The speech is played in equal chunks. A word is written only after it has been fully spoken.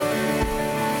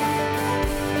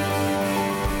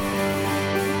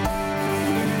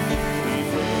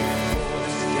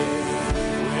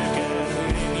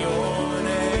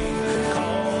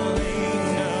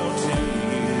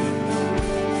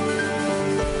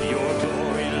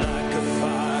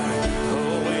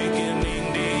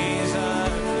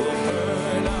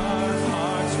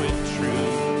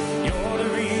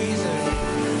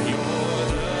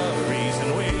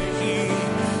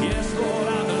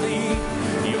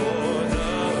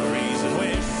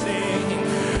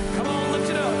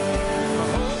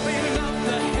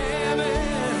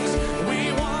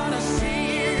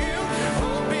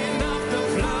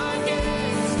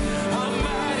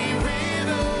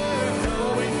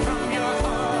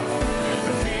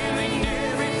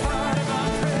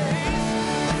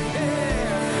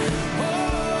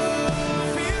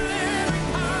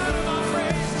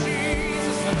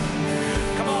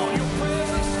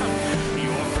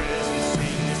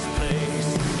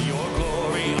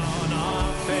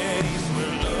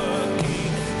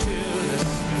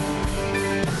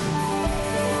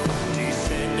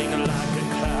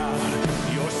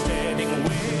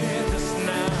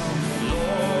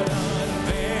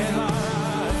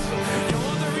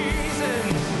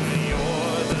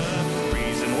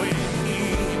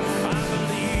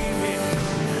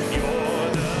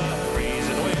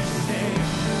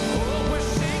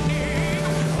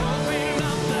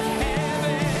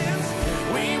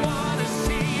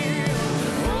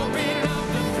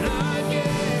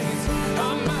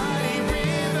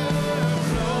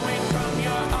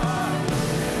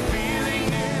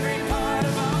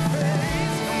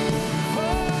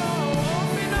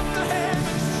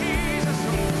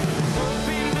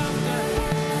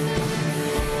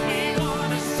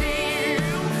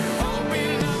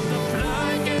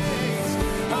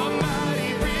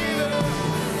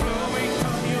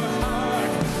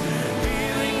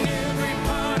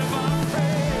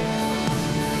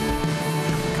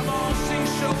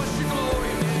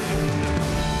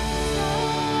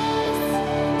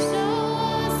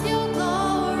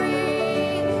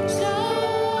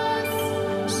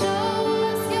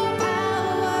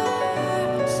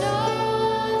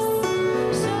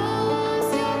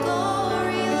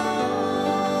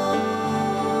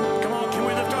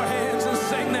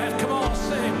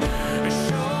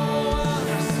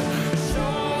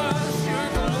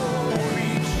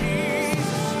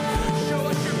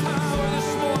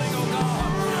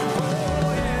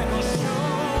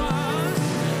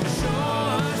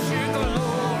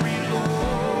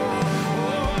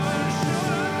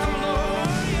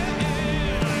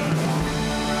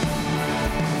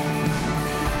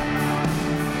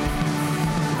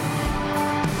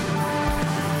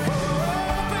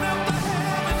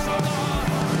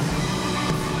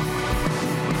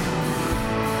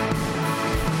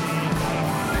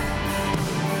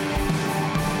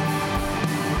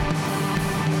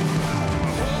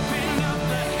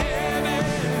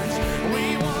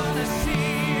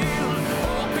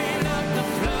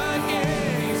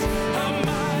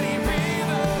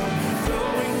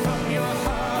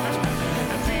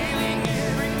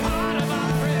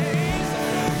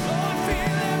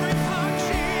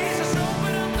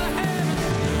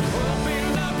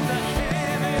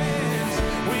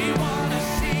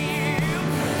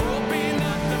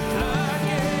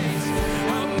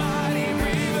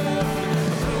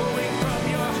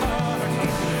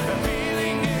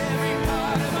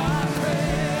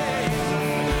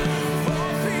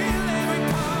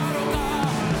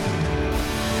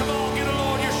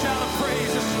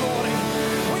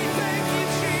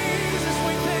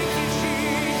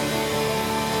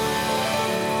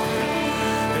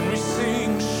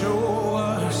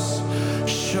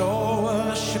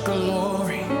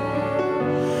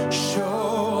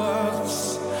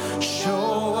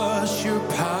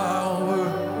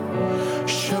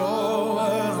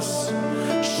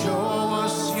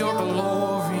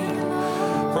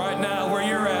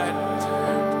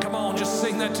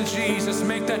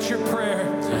your prayer.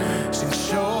 Sing,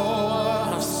 show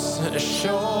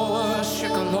us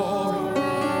your glory.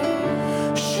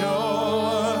 Show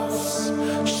us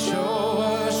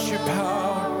your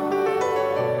power.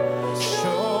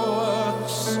 Show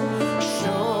us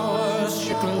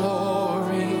your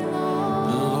glory,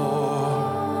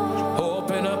 Lord.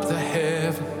 Open up the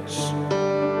heavens.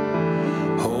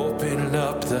 Open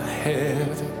up the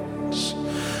heavens.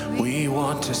 We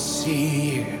want to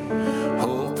see you.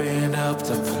 Open up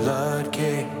the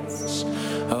floodgates.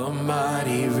 A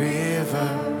mighty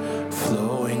river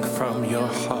flowing from your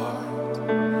heart,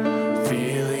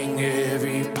 filling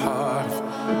every part.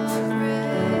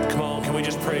 Come on, can we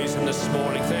just praise him this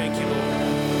morning? Thank you, Lord.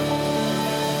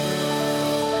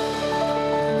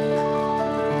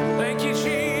 Thank you,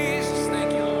 Jesus.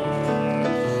 Thank you, Lord.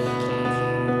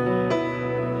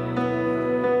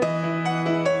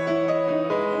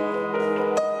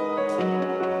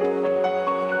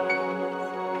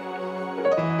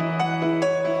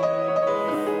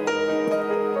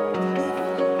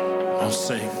 I'll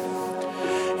sing.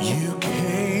 You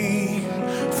came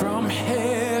from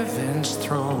heaven's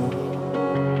throne,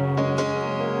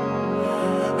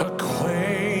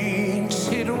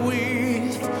 acquainted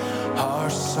with our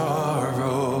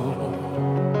sorrow,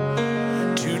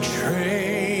 to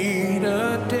trade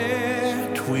a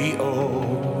debt we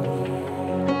owe.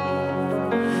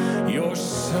 Your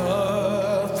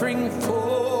suffering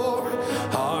for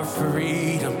our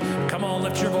freedom. Come on,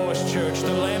 lift your voice, church.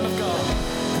 The Lamb of God.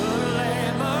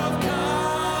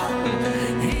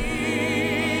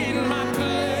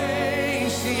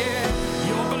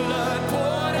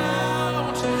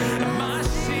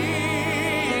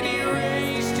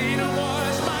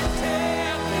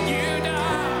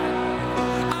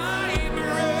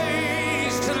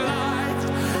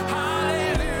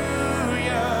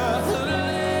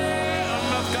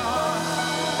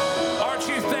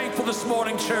 This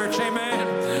morning, church, amen.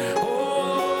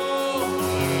 Oh,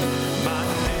 my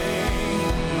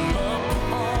name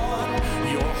upon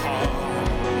your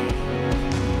heart,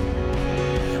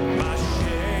 my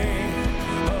shame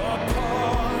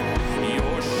upon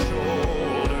your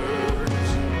shoulders,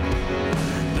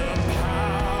 the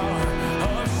power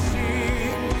of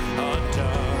sin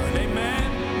undone, amen.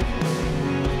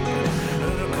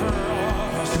 The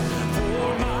cross for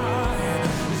my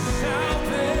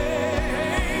salvation.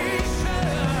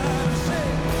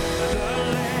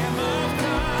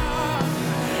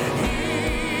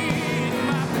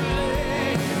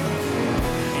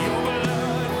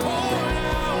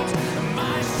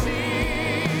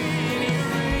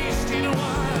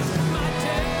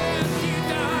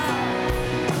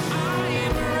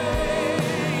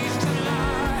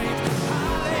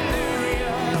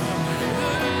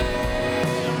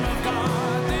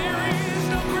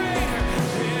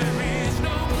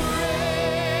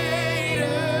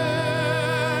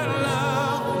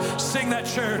 Sing that,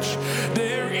 church.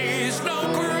 There is no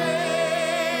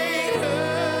greater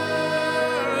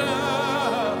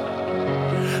love.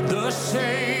 The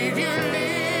Savior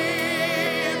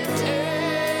lifted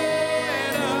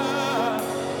up.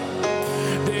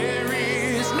 There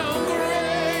is no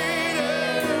greater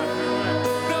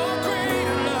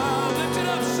love. Lift it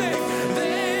up, sing.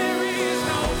 There is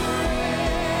no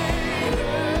greater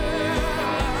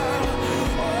love.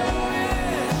 Oh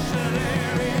yes,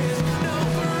 there is no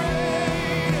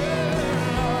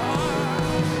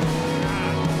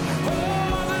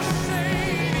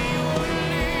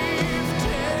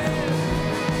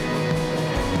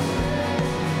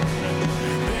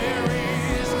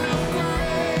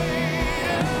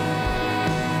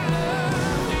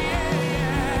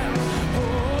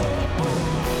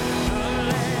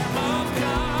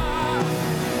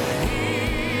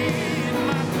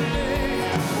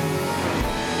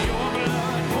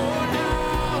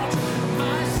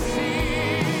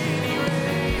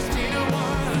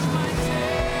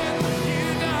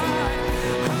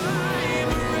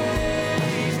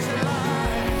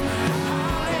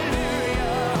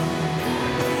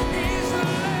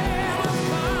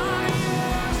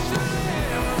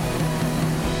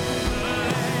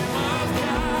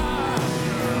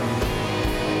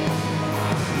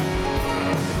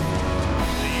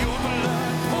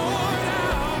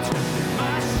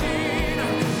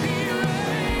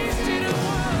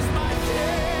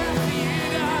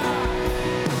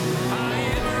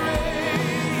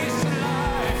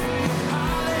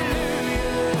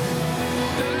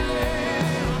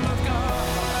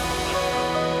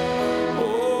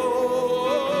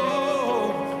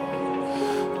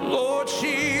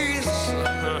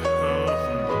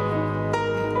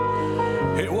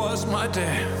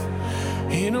death.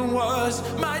 It was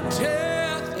my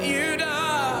death you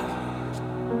died.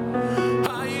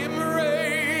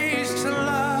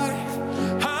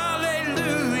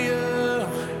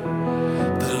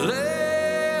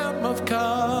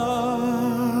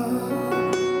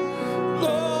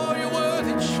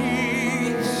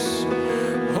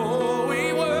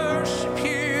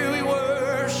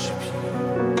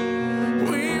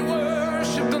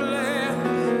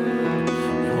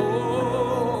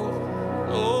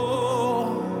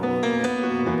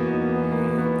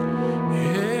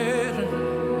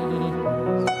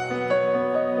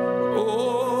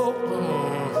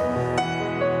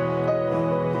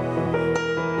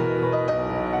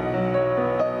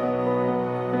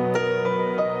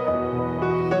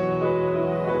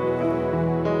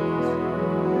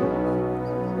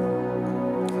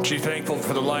 Aren't you thankful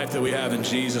for the life that we have in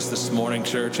Jesus this morning,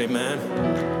 church? Amen.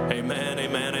 Amen,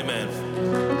 amen, amen.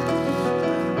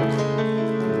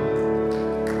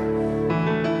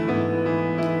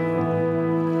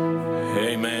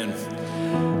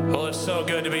 Amen. Well, it's so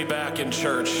good to be back in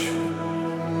church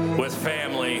with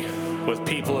family, with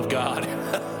people of God.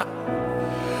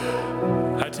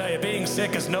 I tell you, being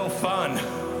sick is no fun.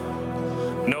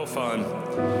 No fun.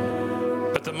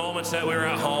 But the moments that we were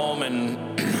at home and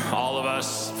all of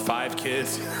us, 5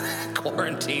 kids,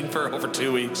 quarantined for over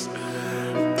 2 weeks,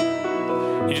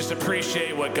 you just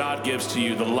appreciate what God gives to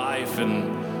you, the life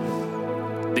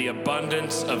and the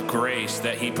abundance of grace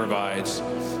that he provides.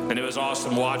 And it was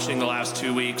awesome watching the last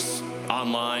 2 weeks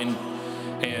online,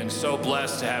 and so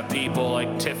blessed to have people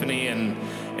like Tiffany and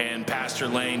Pastor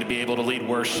Lane to be able to lead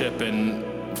worship. And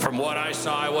from what I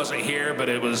saw, I wasn't here, but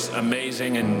it was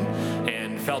amazing, and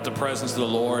felt the presence of the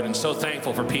Lord. And so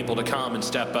thankful for people to come and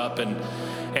step up and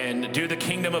do the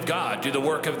kingdom of God, do the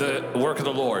work of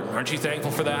the Lord. Aren't you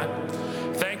thankful for that?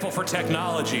 Thankful for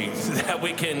technology, that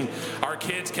our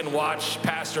kids can watch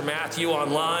Pastor Matthew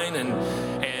online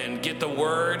and get the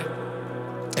word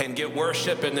and get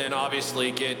worship, and then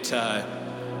obviously get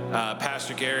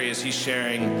Pastor Gary as he's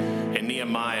sharing in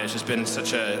Nehemiah. It's just been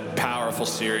such a powerful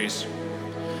series.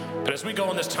 But as we go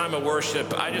in this time of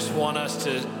worship, I just want us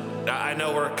to, I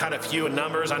know we're kind of few in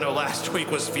numbers. I know last week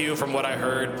was few from what I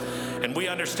heard, and we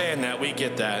understand that, we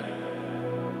get that.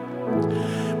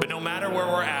 But no matter where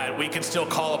we're at, we can still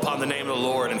call upon the name of the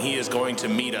Lord, and he is going to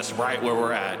meet us right where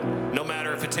we're at. No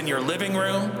matter if it's in your living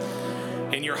room,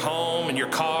 in your home, in your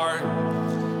car,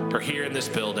 or here in this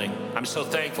building. I'm so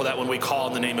thankful that when we call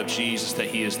in the name of Jesus, that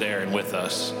he is there and with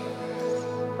us.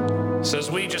 So as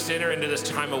we just enter into this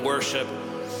time of worship,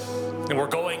 and we're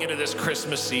going into this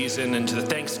Christmas season, into the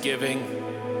Thanksgiving,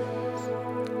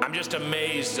 I'm just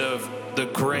amazed of the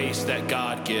grace that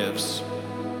God gives.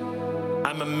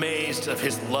 I'm amazed of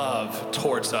his love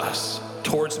towards us,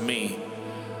 towards me.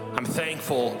 I'm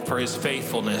thankful for his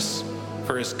faithfulness,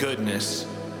 for his goodness,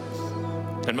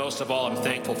 and most of all, I'm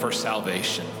thankful for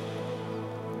salvation.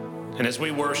 And as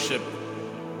we worship,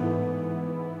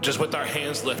 just with our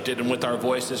hands lifted and with our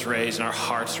voices raised and our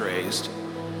hearts raised,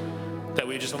 that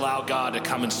we just allow God to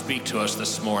come and speak to us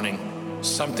this morning,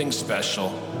 something special.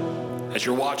 As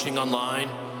you're watching online,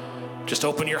 just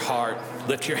open your heart,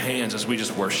 lift your hands as we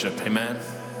just worship. Amen.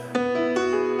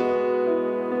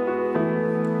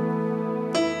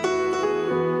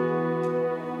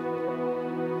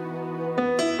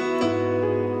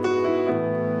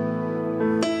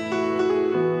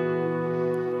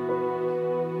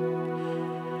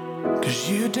 'Cause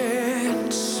you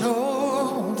dance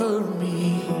over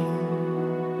me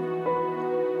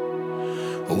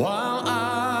while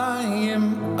I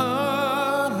am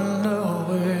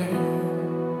unaware.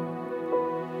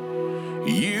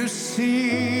 You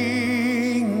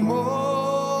sing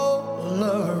all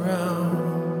around,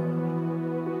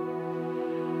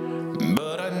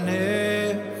 but I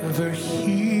never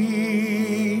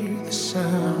hear the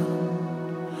sound.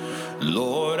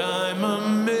 Lord, I'm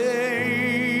amazed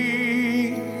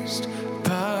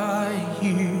by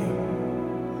you.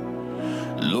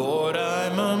 Lord,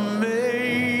 I'm amazed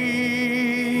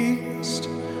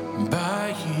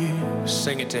by you.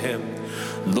 Sing it to him.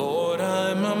 Lord,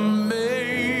 I'm amazed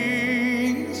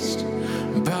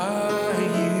by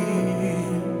you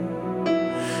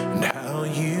and how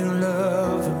you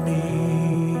love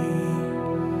me.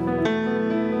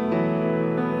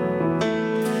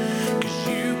 'Cause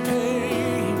you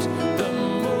paint the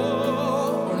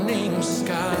morning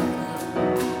sky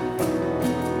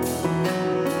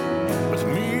with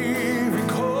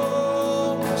miracles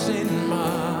in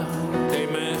mind.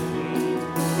 Amen.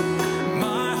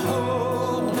 My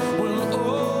hope will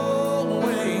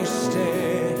always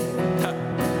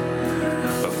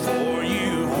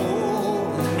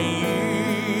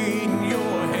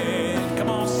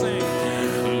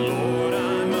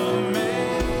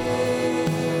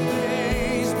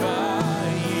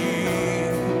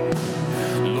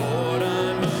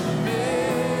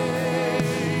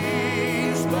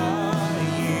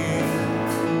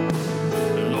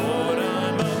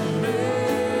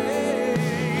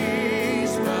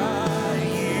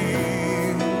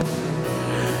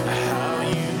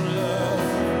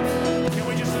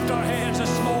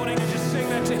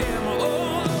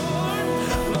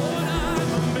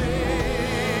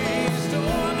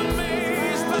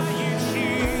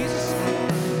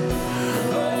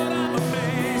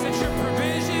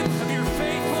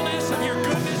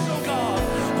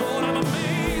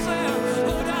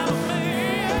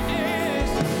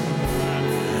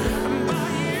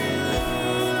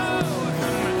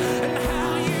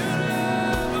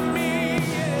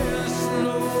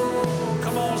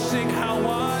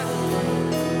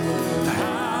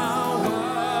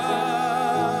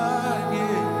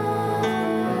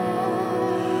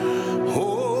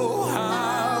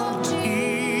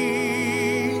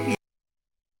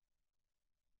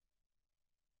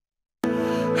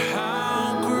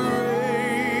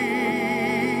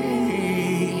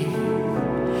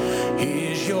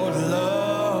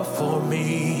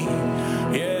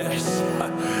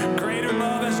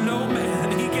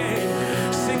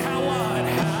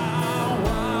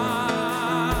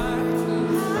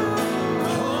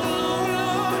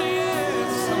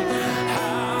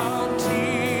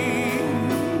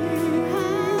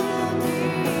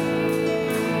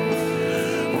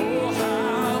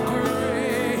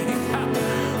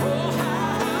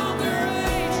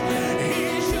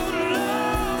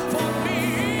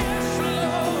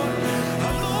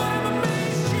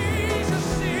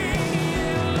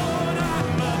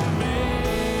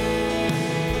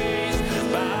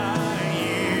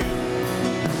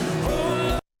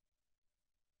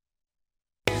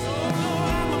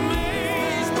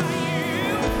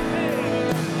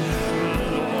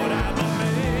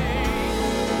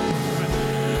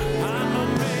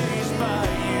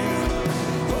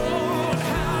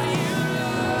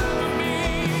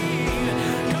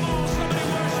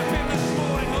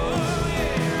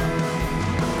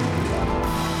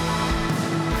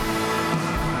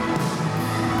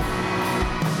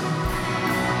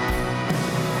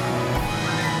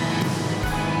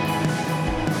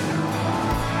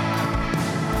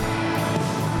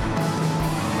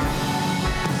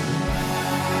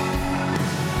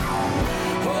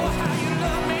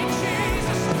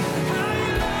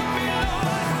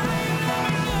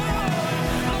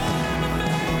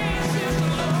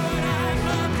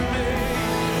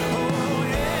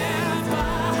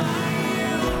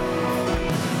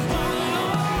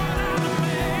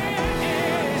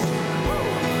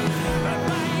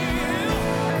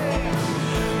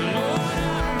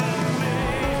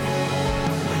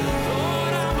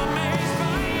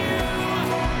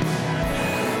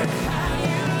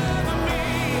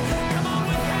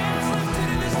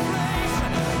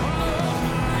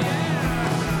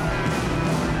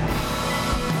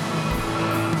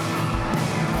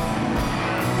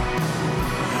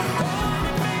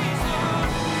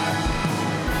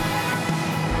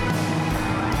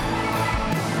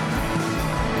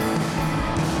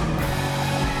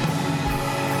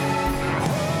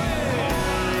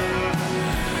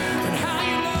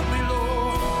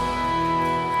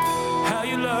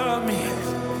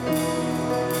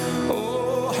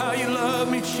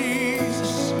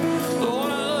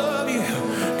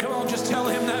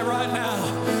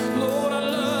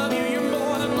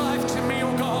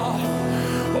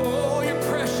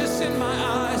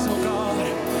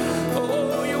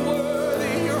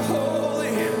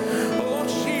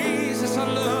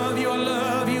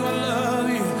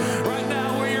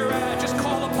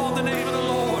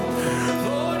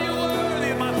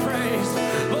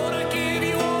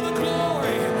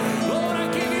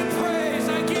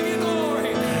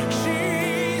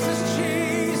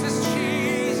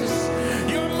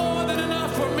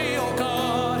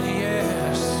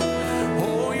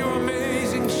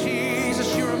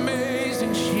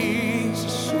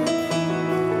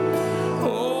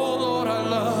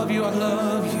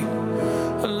love you,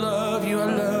 I love you, I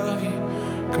love you.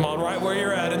 Come on, right where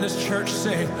you're at in this church,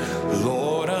 say,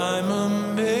 Lord, I'm amazed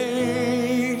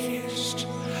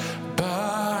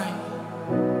by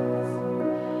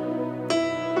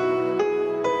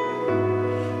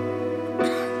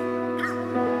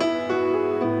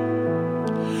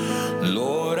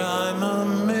Lord, I'm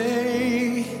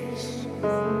amazed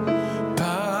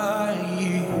by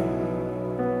you,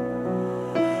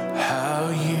 how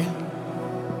you.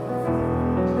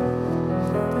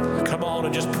 Come on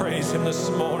and just praise him this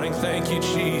morning. Thank you,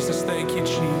 Jesus. Thank you,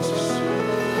 Jesus.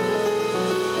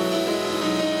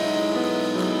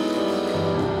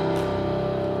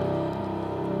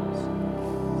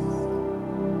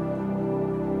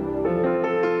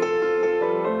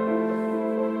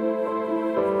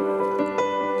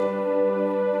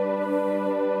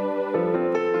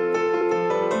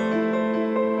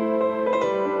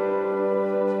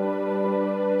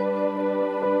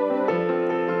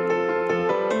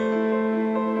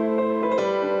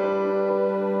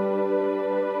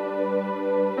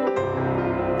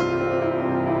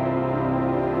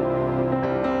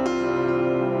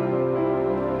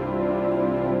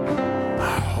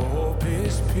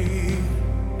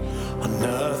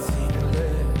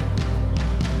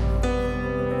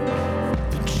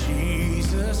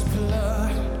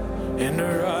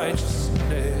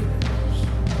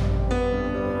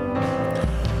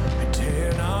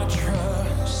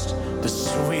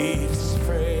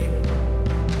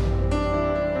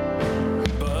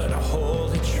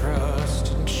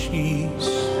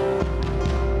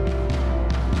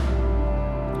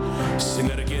 Sing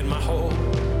that again, my hope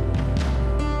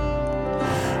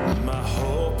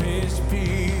is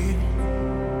being.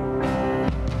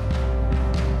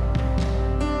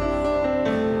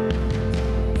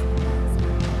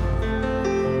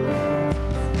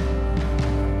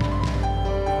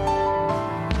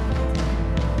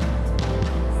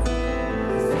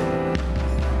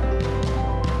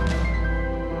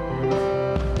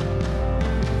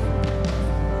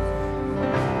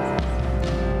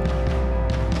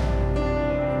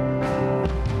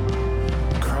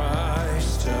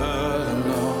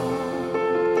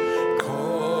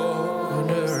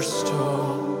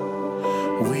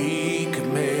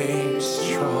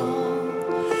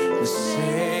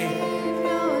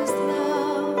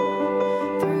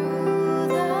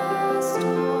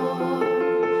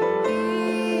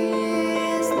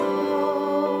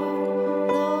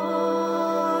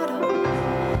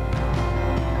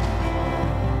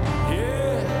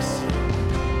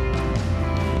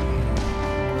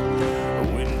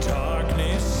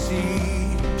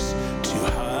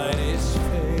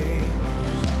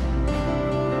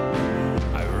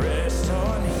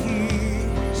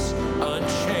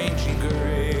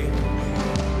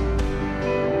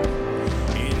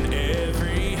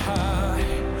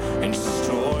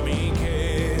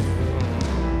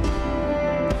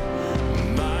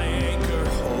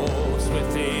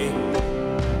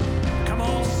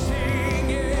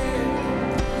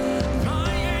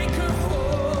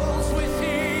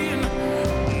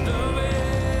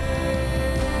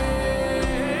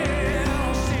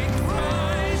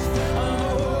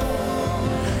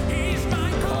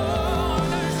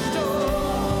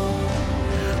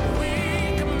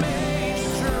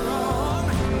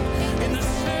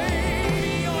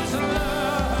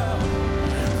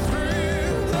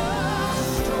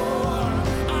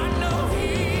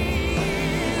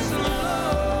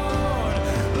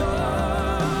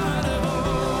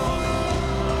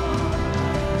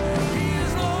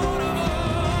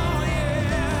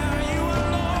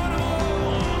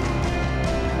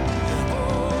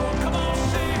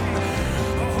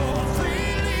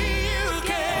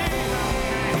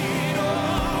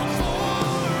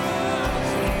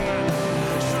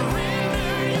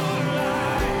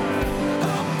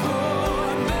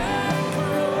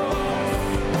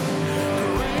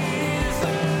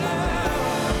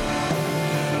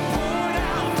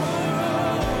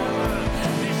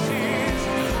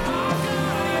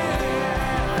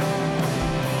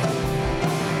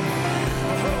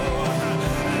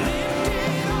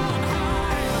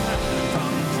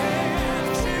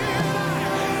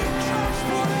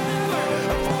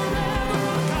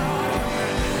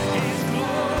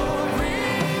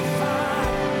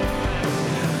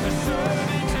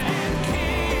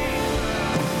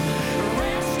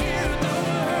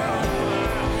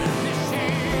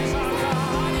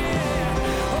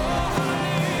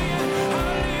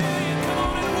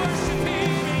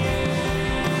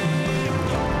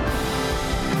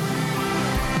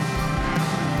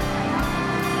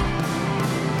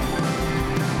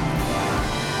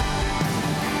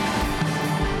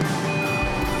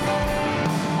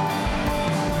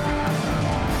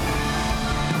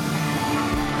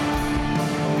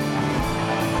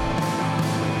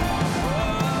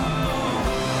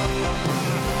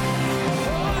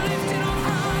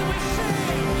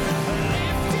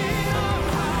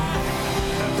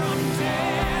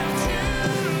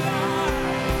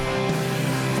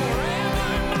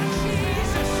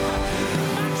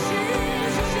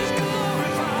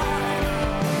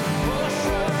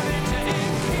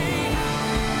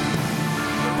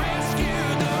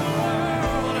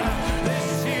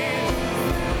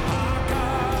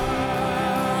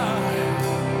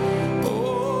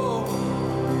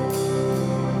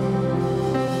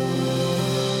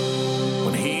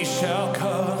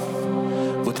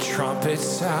 trumpet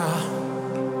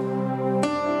sound.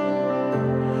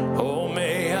 Oh,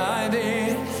 may I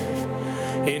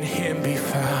then in him be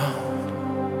found,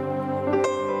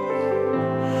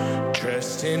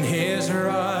 dressed in his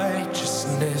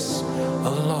righteousness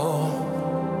alone,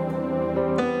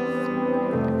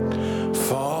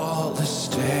 faultless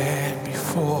stand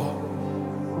before.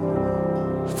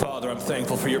 Father, I'm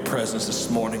thankful for your presence this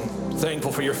morning,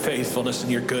 thankful for your faithfulness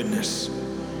and your goodness.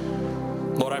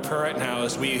 Lord, I pray right now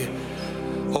as we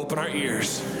open our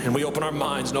ears and we open our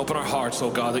minds and open our hearts, oh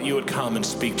God, that you would come and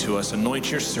speak to us. Anoint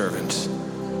your servant.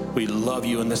 We love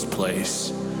you in this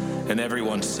place. And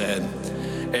everyone said,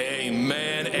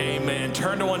 amen, amen.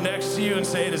 Turn to one next to you and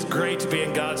say, it is great to be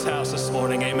in God's house this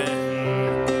morning. Amen.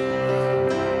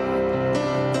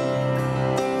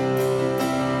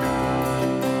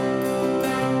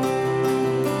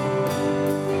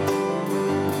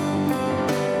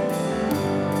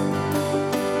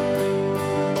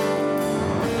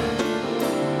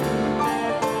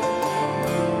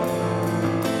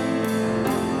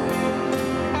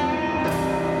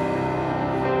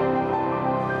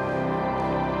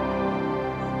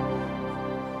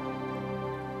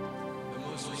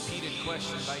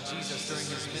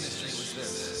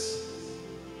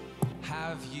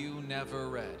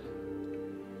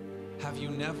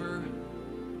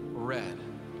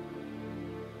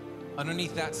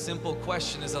 Underneath that simple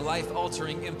question is a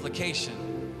life-altering implication.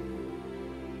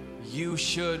 You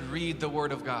should read the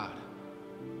Word of God.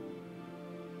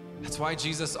 That's why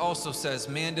Jesus also says,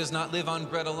 man does not live on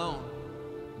bread alone,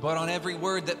 but on every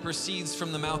word that proceeds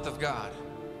from the mouth of God.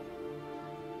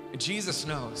 Jesus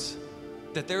knows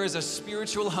that there is a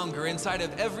spiritual hunger inside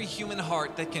of every human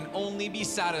heart that can only be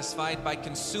satisfied by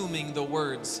consuming the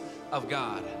words of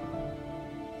God.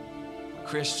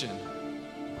 Christian,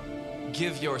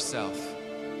 give yourself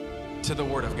to the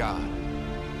Word of God.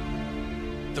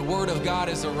 The Word of God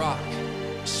is a rock,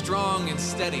 strong and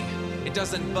steady. It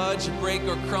doesn't budge, break,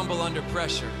 or crumble under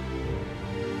pressure.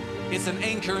 It's an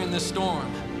anchor in the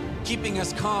storm, keeping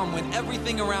us calm when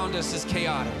everything around us is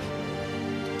chaotic.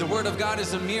 The Word of God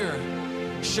is a mirror,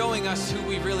 showing us who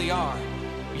we really are.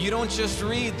 You don't just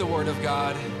read the Word of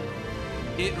God,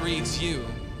 it reads you.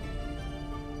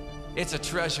 It's a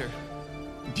treasure,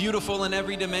 beautiful in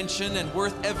every dimension and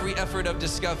worth every effort of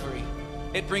discovery.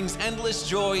 It brings endless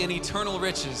joy and eternal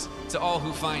riches to all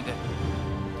who find it.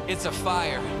 It's a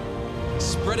fire,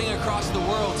 spreading across the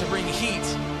world to bring heat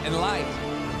and light.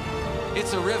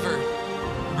 It's a river,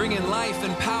 bringing life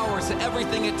and power to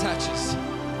everything it touches.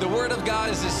 The Word of God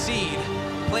is a seed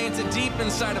planted deep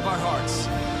inside of our hearts,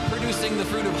 producing the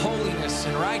fruit of holiness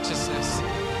and righteousness.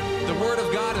 The Word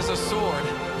of God is a sword,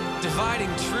 dividing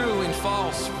true and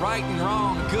false, right and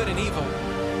wrong, good and evil.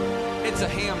 It's a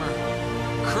hammer,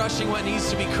 crushing what needs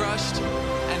to be crushed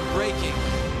and breaking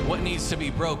what needs to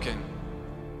be broken.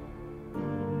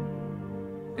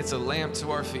 It's a lamp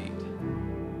to our feet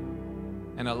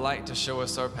and a light to show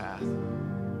us our path.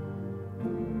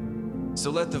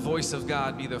 So let the voice of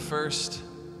God be the first,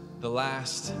 the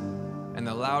last, and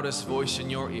the loudest voice in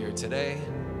your ear today,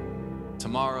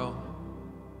 tomorrow,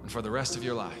 and for the rest of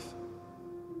your life.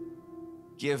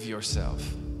 Give yourself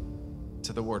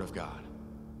to the Word of God.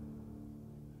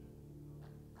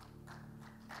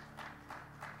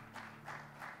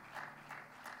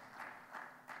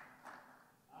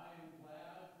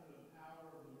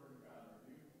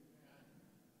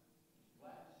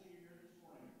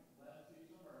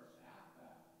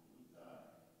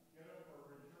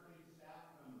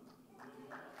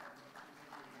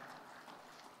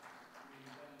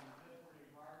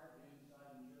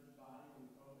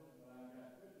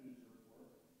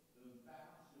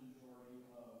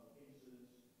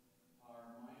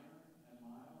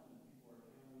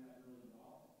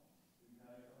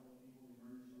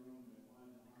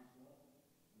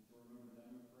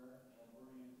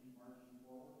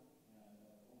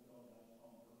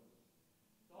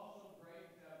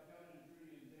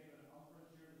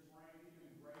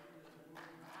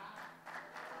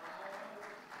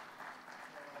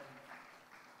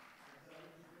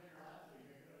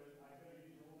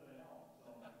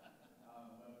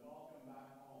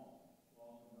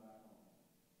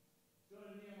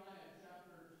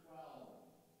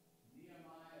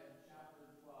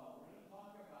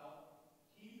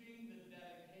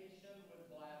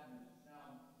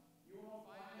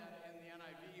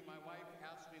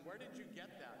 Where did you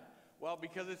get that? Well,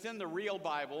 because it's in the real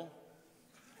Bible,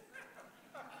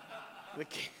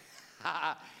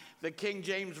 the King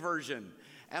James Version.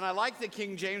 And I like the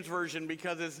King James Version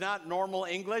because it's not normal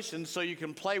English, and so you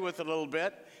can play with it a little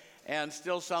bit and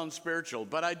still sound spiritual.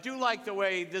 But I do like the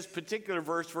way this particular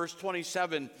verse, verse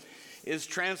 27, is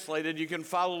translated. You can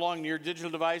follow along on your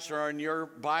digital device or on your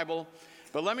Bible.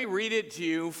 But let me read it to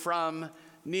you from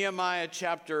Nehemiah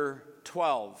chapter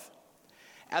 12.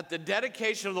 At the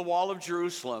dedication of the wall of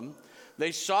Jerusalem,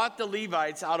 they sought the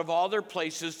Levites out of all their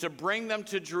places to bring them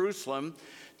to Jerusalem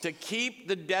to keep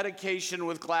the dedication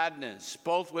with gladness,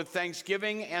 both with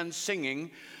thanksgiving and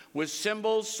singing, with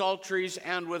cymbals, psalteries,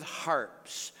 and with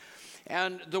harps.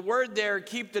 And the word there,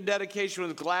 keep the dedication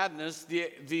with gladness, the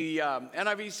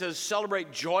NIV says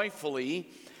celebrate joyfully.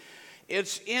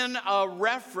 It's in a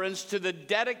reference to the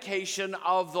dedication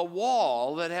of the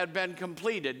wall that had been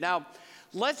completed. Now,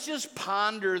 let's just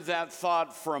ponder that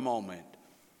thought for a moment.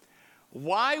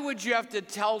 Why would you have to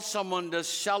tell someone to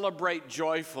celebrate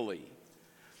joyfully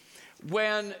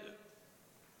when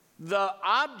the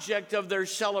object of their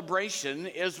celebration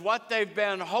is what they've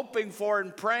been hoping for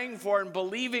and praying for and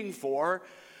believing for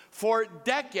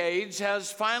decades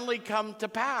has finally come to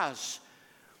pass?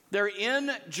 They're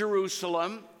in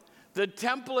Jerusalem. The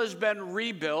temple has been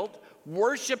rebuilt.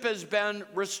 Worship has been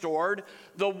restored.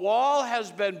 The wall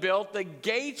has been built. The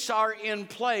gates are in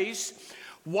place.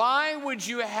 Why would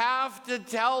you have to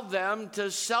tell them to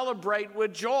celebrate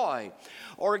with joy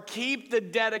or keep the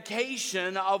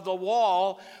dedication of the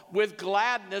wall with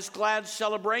gladness, glad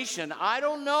celebration? I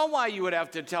don't know why you would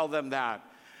have to tell them that.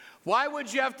 Why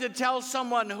would you have to tell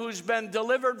someone who's been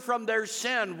delivered from their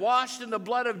sin, washed in the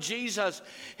blood of Jesus,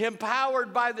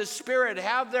 empowered by the Spirit,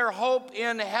 have their hope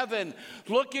in heaven,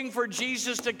 looking for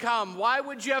Jesus to come? Why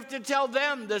would you have to tell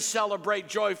them to celebrate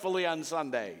joyfully on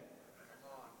Sunday?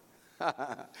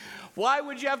 Why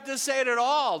would you have to say it at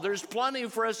all? There's plenty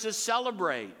for us to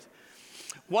celebrate.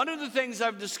 One of the things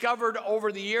I've discovered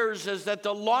over the years is that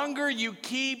the longer you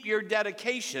keep your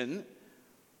dedication,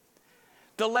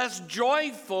 the less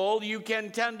joyful you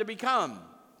can tend to become.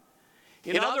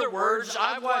 In other words,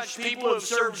 I've watched people who have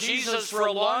served Jesus for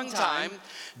a long time,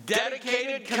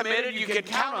 dedicated, committed, you can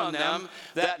count on them,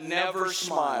 that never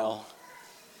smile.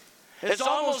 It's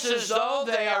almost as though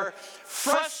they are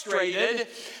frustrated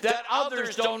that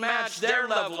others don't match their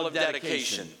level of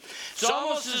dedication. It's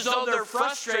almost as though they're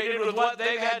frustrated with what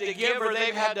they've had to give or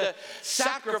they've had to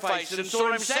sacrifice. And so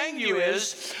what I'm saying to you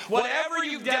is, whatever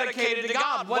you've dedicated to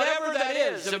God, whatever that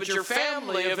is, if it's your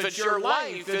family, if it's your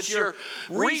life, if it's your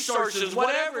resources,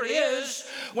 whatever it is,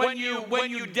 when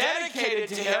you dedicate it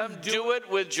to Him, do it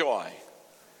with joy.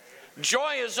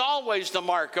 Joy is always the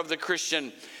mark of the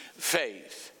Christian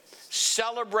faith.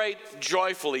 Celebrate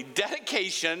joyfully.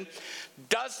 Dedication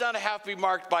does not have to be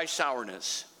marked by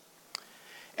sourness.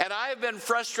 And I have been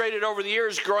frustrated over the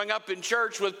years growing up in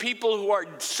church with people who are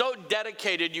so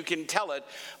dedicated you can tell it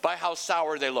by how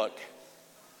sour they look.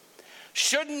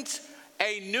 Shouldn't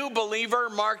a new believer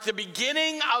mark the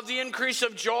beginning of the increase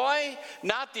of joy,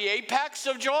 not the apex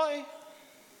of joy?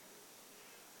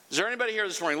 Is there anybody here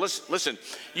this morning? Listen,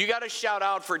 you got to shout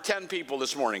out for 10 people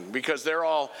this morning because they're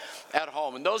all at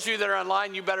home. And those of you that are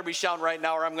online, you better be shouting right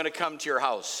now or I'm going to come to your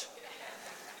house.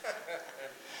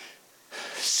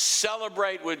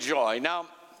 Celebrate with joy. Now,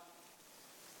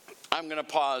 I'm going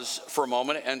to pause for a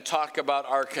moment and talk about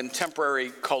our contemporary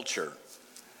culture.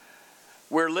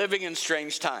 We're living in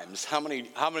strange times. How many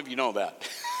of you know that?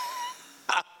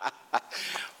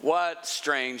 What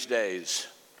strange days.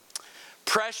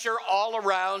 Pressure all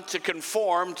around to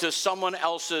conform to someone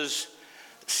else's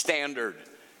standard.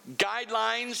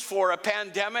 Guidelines for a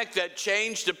pandemic that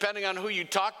change depending on who you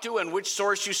talk to and which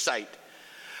source you cite.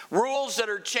 Rules that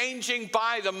are changing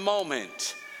by the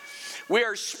moment. We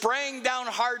are spraying down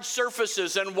hard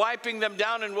surfaces and wiping them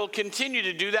down, and we'll continue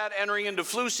to do that entering into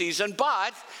flu season.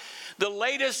 But the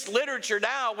latest literature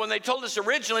now, when they told us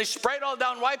originally, spray it all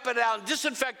down, wipe it down,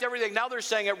 disinfect everything, now they're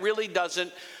saying it really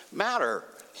doesn't matter.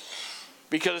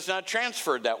 Because it's not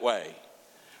transferred that way.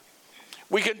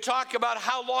 We can talk about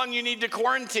how long you need to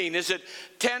quarantine. Is it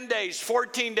 10 days,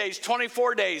 14 days,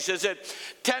 24 days? Is it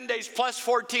 10 days plus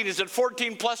 14? Is it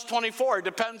 14 plus 24? It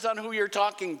depends on who you're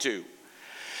talking to.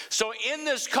 So in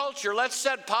this culture, let's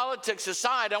set politics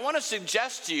aside. I want to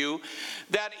suggest to you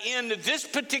that in this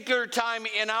particular time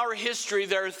in our history,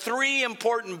 there are three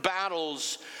important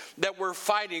battles that we're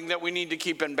fighting that we need to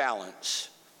keep in balance.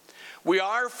 We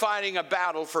are fighting a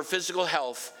battle for physical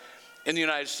health in the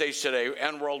United States today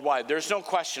and worldwide. There's no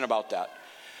question about that.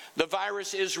 The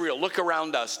virus is real. Look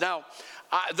around us. Now,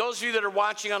 those of you that are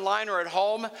watching online or at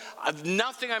home,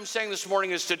 nothing I'm saying this morning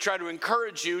is to try to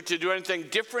encourage you to do anything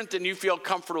different than you feel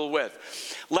comfortable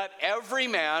with. Let every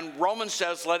man, Romans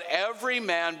says, let every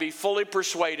man be fully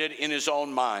persuaded in his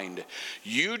own mind.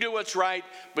 You do what's right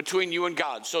between you and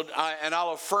God. And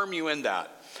I'll affirm you in that.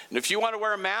 And if you want to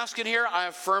wear a mask in here, I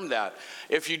affirm that.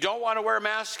 If you don't want to wear a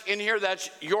mask in here, that's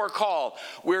your call.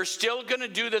 We're still going to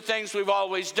do the things we've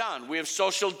always done. We have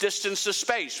social distance the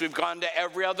space. We've gone to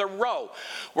every other row.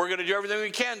 We're going to do everything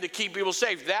we can to keep people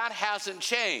safe. That hasn't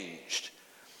changed.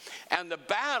 And the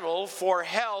battle for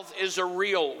health is a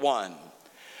real one.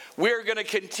 We're going to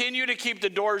continue to keep the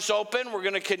doors open. We're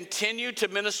going to continue to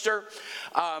minister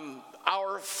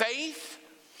our faith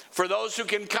for those who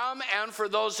can come and for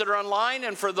those that are online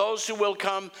and for those who will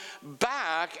come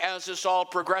back as this all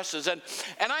progresses. And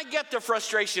I get the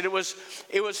frustration. It was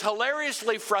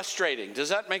hilariously frustrating. Does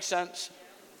that make sense?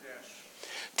 Yes.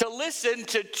 To listen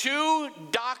to two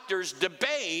doctors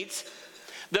debate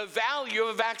the value of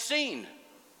a vaccine.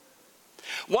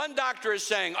 One doctor is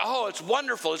saying, oh, it's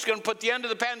wonderful. It's going to put the end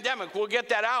of the pandemic. We'll get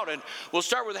that out, and we'll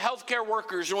start with healthcare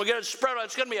workers, and we'll get it spread out.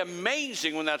 It's going to be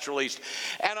amazing when that's released.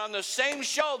 And on the same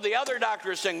show, the other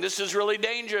doctor is saying, this is really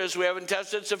dangerous. We haven't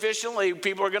tested sufficiently.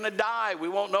 People are going to die. We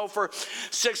won't know for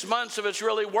 6 months if it's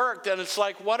really worked. And it's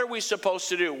like, what are we supposed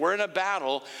to do? We're in a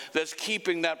battle that's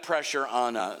keeping that pressure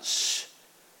on us.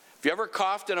 Have you ever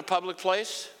coughed in a public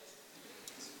place?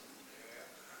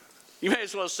 You may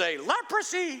as well say,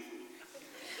 leprosy.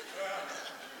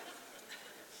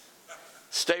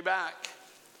 Stay back.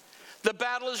 The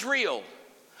battle is real.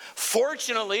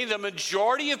 Fortunately, the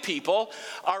majority of people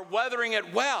are weathering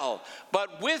it well.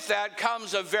 But with that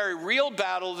comes a very real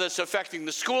battle that's affecting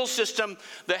the school system,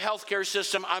 the healthcare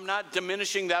system. I'm not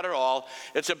diminishing that at all.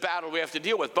 It's a battle we have to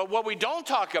deal with. But what we don't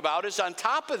talk about is on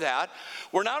top of that,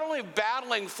 we're not only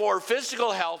battling for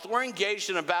physical health, we're engaged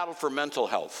in a battle for mental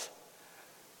health.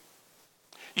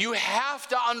 You have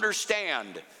to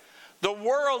understand. The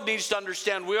world needs to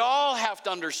understand, we all have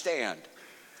to understand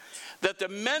that the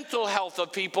mental health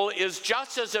of people is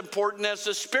just as important as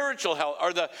the spiritual health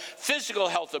or the physical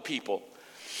health of people.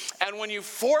 And when you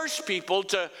force people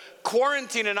to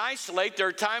quarantine and isolate, there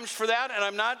are times for that, and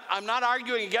I'm not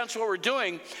arguing against what we're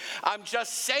doing. I'm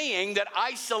just saying that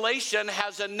isolation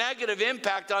has a negative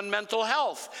impact on mental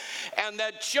health, and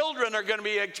that children are going to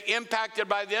be impacted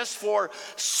by this for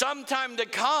some time to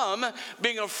come,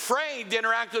 being afraid to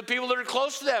interact with people that are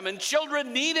close to them. And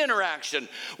children need interaction.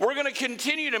 We're going to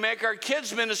continue to make our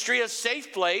kids' ministry a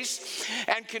safe place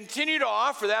and continue to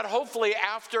offer that, hopefully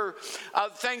after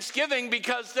Thanksgiving,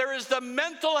 because there is the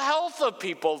mental health of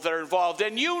people that are involved.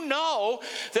 And you know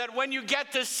that when you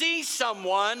get to see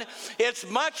someone, it's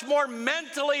much more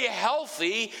mentally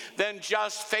healthy than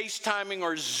just FaceTiming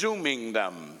or Zooming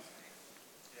them.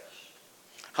 Yes.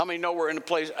 How many know we're in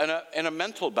a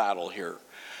mental battle here?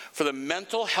 For the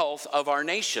mental health of our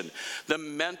nation, the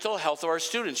mental health of our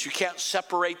students. You can't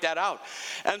separate that out.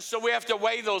 And so we have to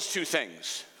weigh those two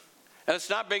things. And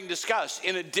it's not being discussed.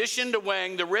 In addition to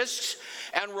weighing the risks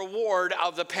and reward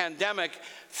of the pandemic,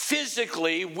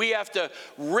 physically, we have to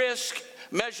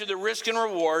measure the risk and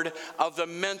reward of the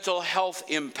mental health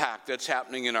impact that's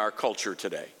happening in our culture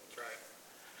today. Right.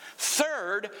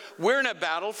 Third, we're in a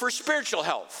battle for spiritual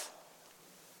health.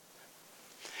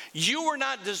 You were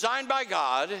not designed by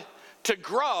God to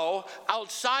grow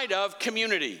outside of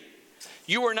community.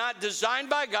 You were not designed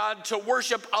by God to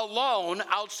worship alone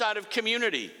outside of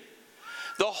community.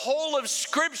 The whole of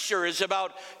Scripture is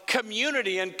about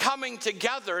community and coming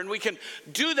together, and we can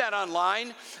do that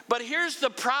online. But here's the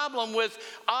problem with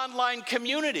online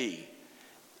community.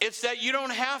 It's that you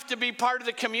don't have to be part of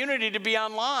the community to be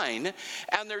online,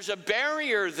 and there's a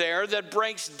barrier there that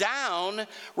breaks down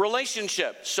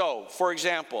relationships. So, for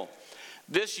example,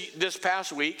 this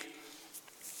past week,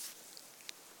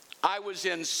 I was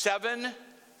in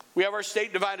we have our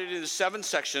state divided into 7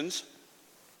 sections.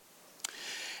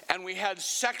 And we had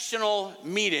sectional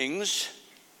meetings,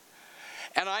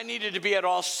 and I needed to be at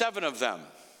all 7 of them.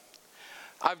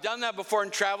 I've done that before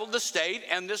and traveled the state,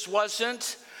 and this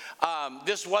wasn't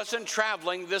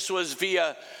traveling, this was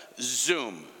via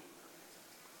Zoom.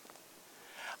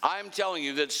 I'm telling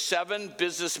you that 7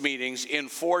 business meetings in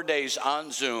 4 days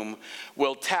on Zoom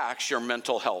will tax your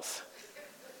mental health.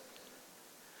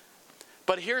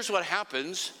 But here's what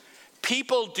happens.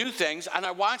 People do things, and I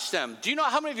watch them. Do you know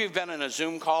how many of you have been in a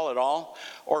Zoom call at all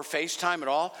or FaceTime at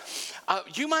all?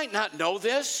 You might not know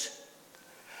this,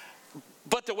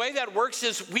 but the way that works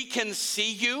is we can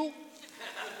see you.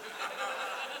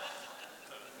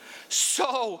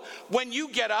 So when you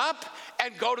get up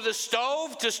and go to the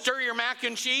stove to stir your mac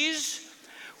and cheese,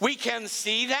 we can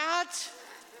see that.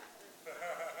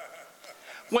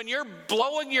 When you're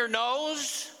blowing your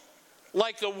nose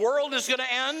like the world is going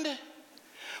to end,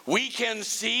 we can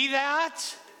see that.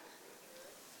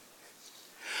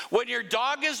 When your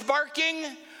dog is barking,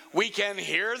 we can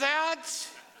hear that.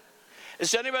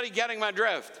 Is anybody getting my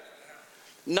drift?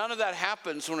 None of that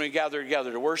happens when we gather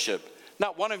together to worship.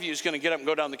 Not one of you is going to get up and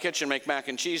go down the kitchen and make mac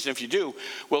and cheese, and if you do,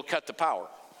 we'll cut the power.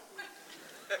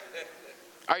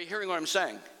 Are you hearing what I'm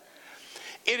saying?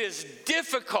 It is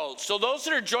difficult. So those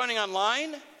that are joining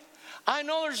online, I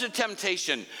know there's a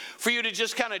temptation for you to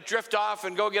just kind of drift off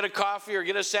and go get a coffee or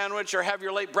get a sandwich or have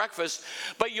your late breakfast,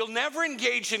 but you'll never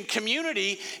engage in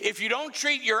community if you don't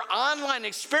treat your online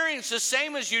experience the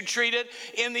same as you treat it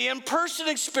in the in-person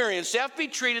experience. They have to be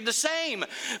treated the same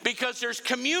because there's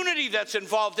community that's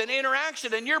involved in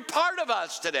interaction, and you're part of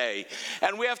us today,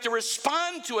 and we have to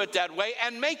respond to it that way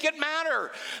and make it matter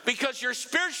because your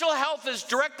spiritual health is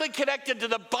directly connected to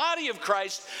the body of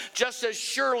Christ just as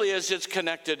surely as it's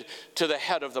connected to the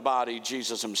head of the body,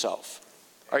 Jesus himself.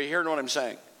 Are you hearing what I'm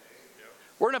saying?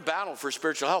 We're in a battle for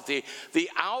spiritual health. The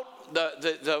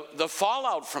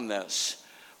fallout from this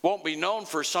won't be known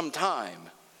for some time.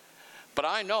 But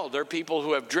I know there are people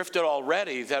who have drifted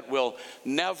already that will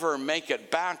never make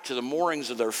it back to the moorings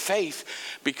of their faith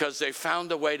because they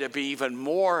found a way to be even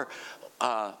more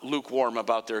lukewarm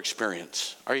about their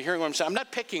experience. Are you hearing what I'm saying? I'm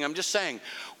not picking, I'm just saying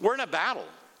we're in a battle.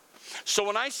 So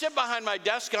when I sit behind my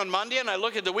desk on Monday and I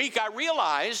look at the week, I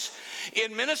realize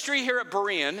in ministry here at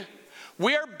Berean,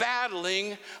 we are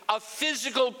battling a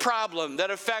physical problem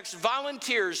that affects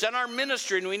volunteers and our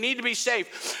ministry, and we need to be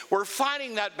safe. We're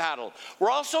fighting that battle. We're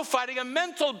also fighting a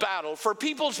mental battle for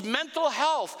people's mental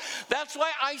health. That's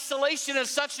why isolation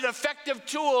is such an effective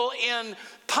tool in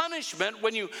punishment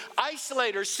when you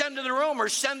isolate or send to the room or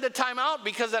send the time out,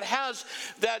 because it has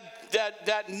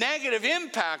that negative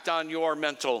impact on your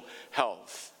mental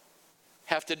health.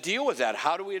 Have to deal with that.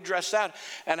 How do we address that?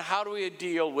 And how do we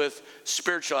deal with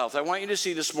spiritual health? I want you to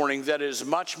see this morning that it is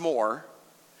much more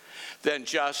than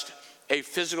just a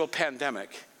physical pandemic.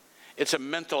 It's a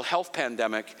mental health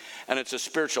pandemic, and it's a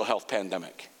spiritual health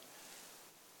pandemic.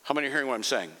 How many are hearing what I'm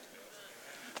saying?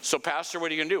 So, Pastor,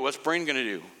 what are you going to do? What's Berean going to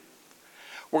do?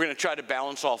 We're going to try to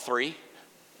balance all three.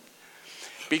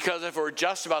 Because if we're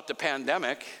just about the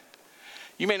pandemic,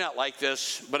 you may not like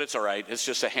this, but it's all right. It's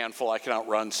just a handful. I can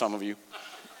outrun some of you.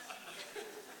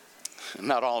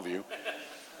 Not all of you.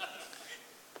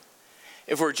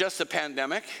 If we're just the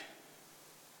pandemic,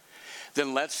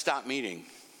 then let's stop meeting.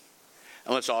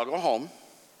 And let's all go home.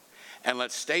 And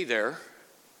let's stay there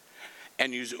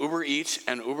and use Uber Eats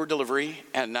and Uber Delivery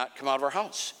and not come out of our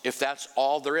house, if that's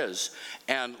all there is,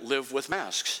 and live with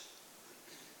masks.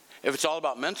 If it's all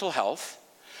about mental health,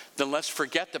 then let's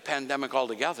forget the pandemic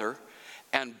altogether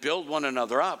and build one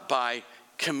another up by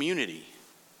community.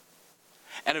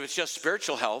 And if it's just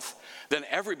spiritual health, then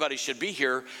everybody should be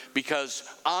here, because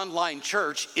online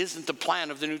church isn't the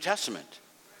plan of the New Testament.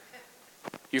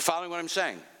 You following what I'm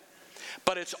saying?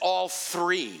 But it's all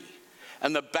three.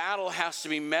 And the battle has to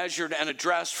be measured and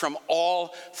addressed from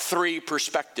all three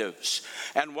perspectives.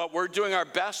 And what we're doing our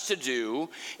best to do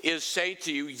is say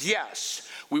to you, yes,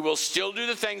 we will still do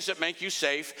the things that make you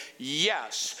safe.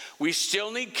 Yes, we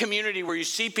still need community where you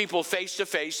see people face to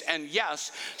face. And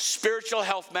yes, spiritual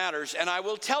health matters. And I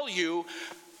will tell you,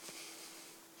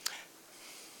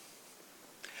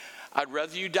 I'd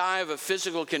rather you die of a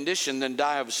physical condition than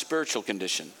die of a spiritual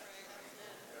condition.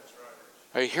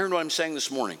 Are you hearing what I'm saying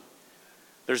this morning?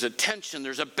 There's a tension,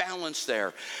 there's a balance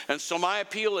there. And so my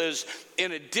appeal is,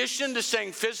 in addition to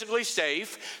staying physically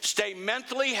safe, stay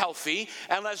mentally healthy,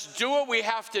 and let's do what we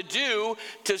have to do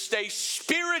to stay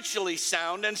spiritually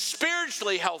sound and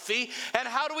spiritually healthy. And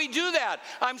how do we do that?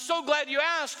 I'm so glad you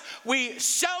asked. We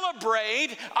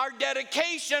celebrate our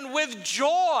dedication with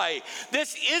joy.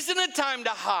 This isn't a time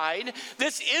to hide.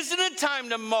 This isn't a time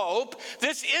to mope.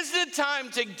 This isn't a time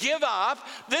to give up.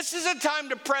 This is a time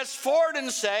to press forward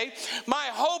and say, my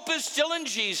hope is still in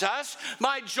Jesus.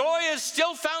 My joy is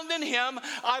still found in him.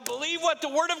 I believe what the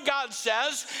Word of God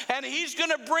says, and he's going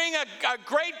to bring a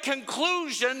great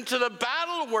conclusion to the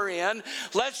battle we're in.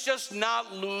 Let's just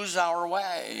not lose our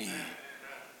way.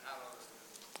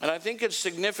 And I think it's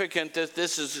significant that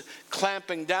this is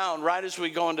clamping down right as we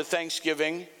go into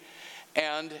Thanksgiving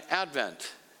and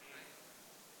Advent.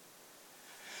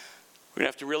 We're going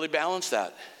to have to really balance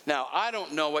that. Now, I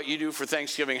don't know what you do for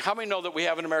Thanksgiving. How many know that we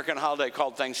have an American holiday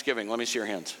called Thanksgiving? Let me see your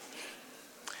hands.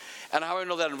 And how many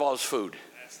know that involves food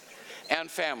and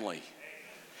family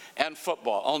and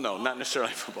football? Oh, no, not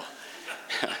necessarily football.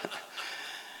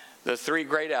 The three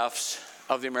great F's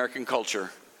of the American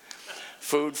culture: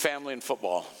 food, family, and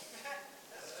football.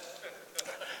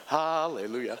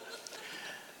 Hallelujah.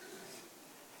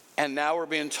 And now we're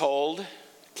being told,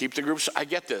 keep the groups. I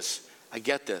get this.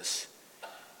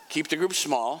 Keep the group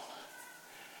small,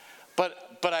 but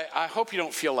I hope you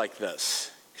don't feel like this.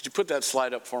 Could you put that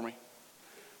slide up for me?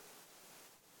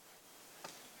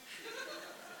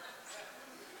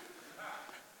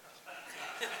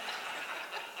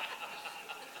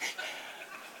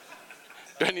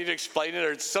 Do I need to explain it,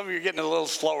 or some of you are getting a little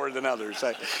slower than others?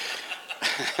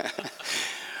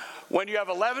 When you have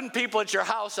 11 people at your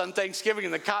house on Thanksgiving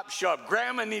and the cops show up,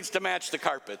 Grandma needs to match the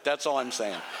carpet. That's all I'm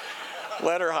saying.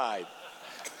 Let her hide.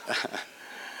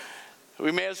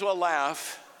 We may as well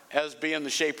laugh as be in the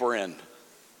shape we're in.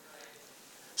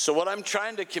 So what I'm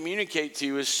trying to communicate to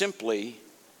you is simply,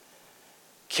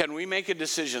 can we make a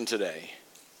decision today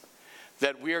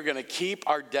that we are going to keep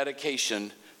our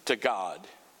dedication to God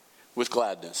with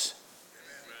gladness?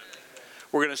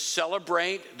 We're going to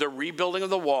celebrate the rebuilding of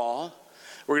the wall.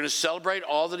 We're going to celebrate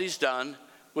all that he's done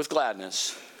with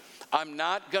gladness. I'm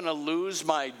not going to lose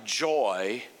my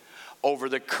joy over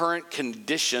the current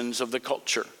conditions of the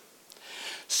culture.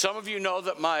 Some of you know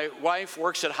that my wife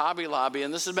works at Hobby Lobby,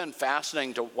 and this has been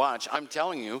fascinating to watch. I'm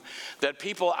telling you that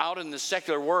people out in the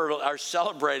secular world are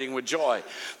celebrating with joy.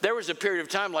 There was a period of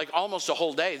time, like almost a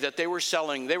whole day, that they were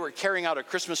carrying out a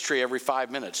Christmas tree every 5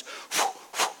 minutes.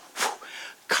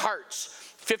 Carts.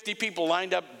 50 people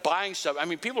lined up buying stuff. I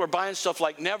mean, people are buying stuff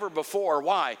like never before.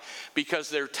 Why? Because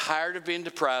they're tired of being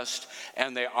depressed,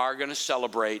 and they are going to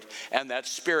celebrate, and that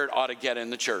spirit ought to get in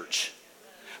the church.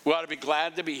 We ought to be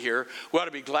glad to be here. We ought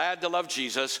to be glad to love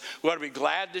Jesus. We ought to be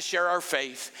glad to share our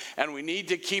faith, and we need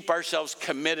to keep ourselves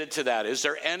committed to that. Is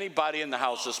there anybody in the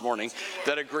house this morning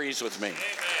that agrees with me? Amen.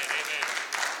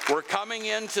 We're coming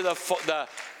into the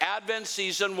Advent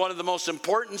season, one of the most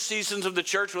important seasons of the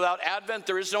church. Without Advent,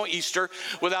 there is no Easter.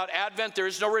 Without Advent, there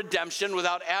is no redemption.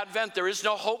 Without Advent, there is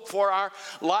no hope for our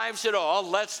lives at all.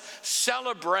 Let's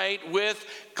celebrate with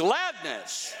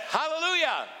gladness.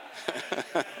 Hallelujah.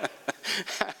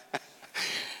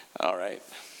 All right.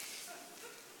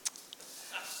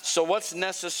 So what's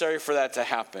necessary for that to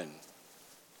happen?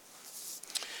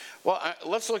 Well,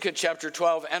 let's look at chapter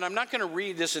 12, and I'm not going to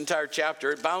read this entire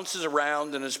chapter. It bounces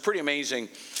around, and it's pretty amazing.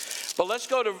 But let's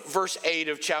go to verse 8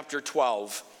 of chapter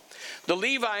 12. The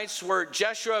Levites were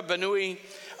Jeshua, Benui,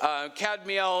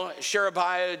 Kadmiel,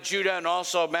 Sherebiah, Judah, and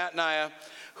also Mattaniah,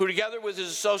 who together with his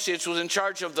associates was in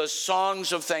charge of the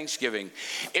songs of thanksgiving.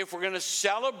 If we're going to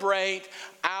celebrate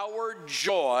our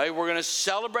joy, we're going to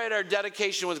celebrate our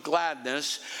dedication with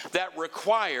gladness, that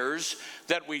requires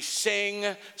that we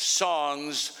sing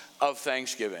songs of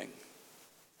thanksgiving.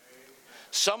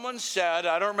 Someone said,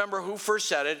 I don't remember who first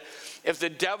said it, if the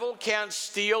devil can't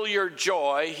steal your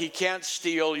joy, he can't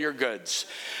steal your goods.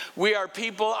 We are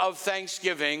people of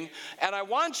thanksgiving, and I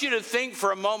want you to think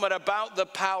for a moment about the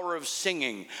power of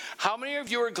singing. How many of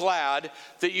you are glad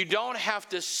that you don't have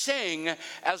to sing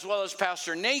as well as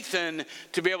Pastor Nathan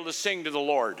to be able to sing to the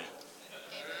Lord?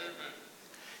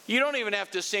 You don't even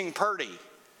have to sing purdy.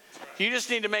 You just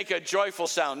need to make a joyful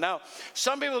sound. Now,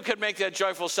 some people could make that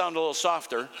joyful sound a little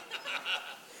softer.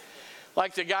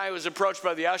 Like the guy who was approached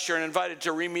by the usher and invited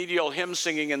to remedial hymn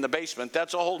singing in the basement.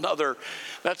 That's a whole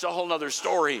nother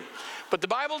story. But the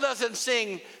Bible doesn't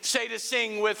say to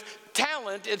sing with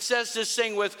talent. It says to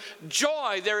sing with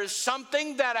joy. There is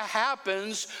something that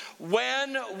happens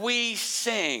when we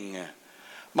sing.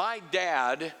 My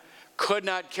dad could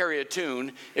not carry a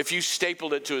tune if you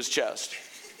stapled it to his chest.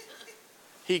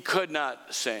 He could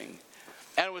not sing.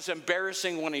 And it was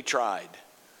embarrassing when he tried.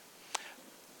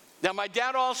 Now, my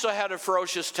dad also had a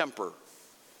ferocious temper.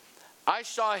 I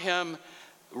saw him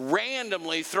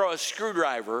randomly throw a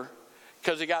screwdriver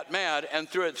because he got mad and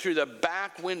threw it through the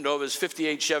back window of his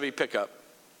 58 Chevy pickup.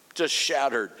 Just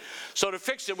shattered. So to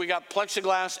fix it, we got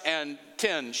plexiglass and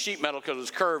tin, sheet metal, because it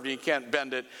was curved and you can't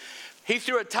bend it. He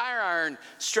threw a tire iron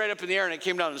straight up in the air and it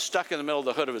came down and stuck in the middle of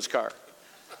the hood of his car.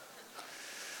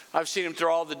 I've seen him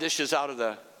throw all the dishes out of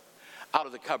the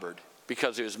cupboard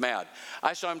because he was mad.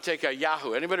 I saw him take a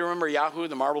Yahoo. Anybody remember Yahoo,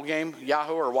 the marble game?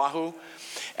 Yahoo or Wahoo?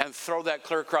 And throw that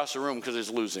clear across the room because he was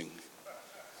losing.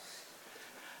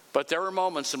 But there were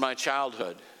moments in my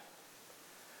childhood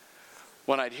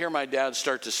when I'd hear my dad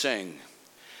start to sing,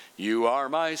 "You are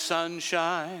my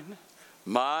sunshine,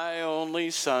 my only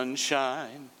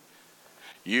sunshine.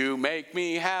 You make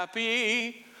me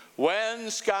happy when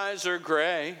skies are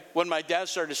gray." When my dad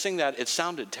started to sing that, it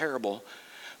sounded terrible,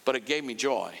 but it gave me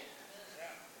joy.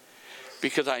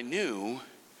 Because I knew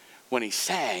when he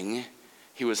sang,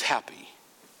 he was happy.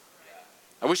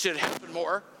 I wish it had happened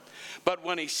more, but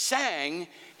when he sang,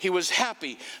 he was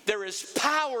happy. There is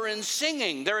power in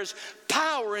singing. There is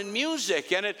power in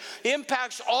music, and it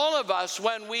impacts all of us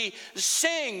when we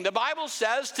sing. The Bible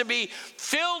says to be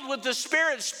filled with the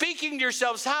Spirit, speaking to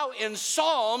yourselves how? In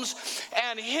psalms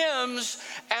and hymns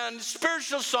and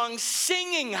spiritual songs,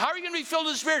 singing. How are you going to be filled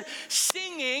with the Spirit?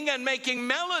 Singing and making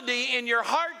melody in your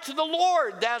heart to the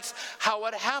Lord. That's how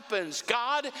it happens.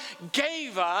 God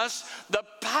gave us the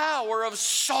power of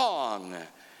song.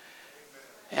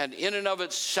 And in and of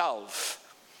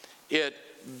itself, it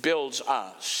builds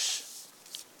us.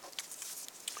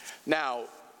 Now,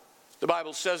 the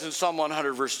Bible says in Psalm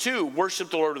 100, verse 2,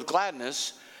 worship the Lord with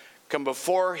gladness, come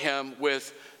before him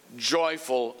with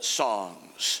joyful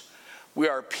songs. We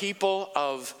are people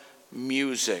of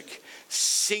music,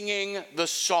 singing the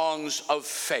songs of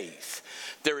faith.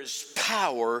 There is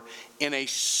power in a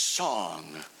song.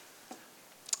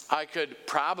 I could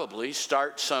probably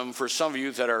start some, for some of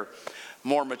you that are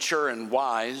more mature and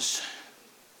wise,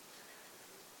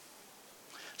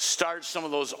 start some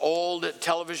of those old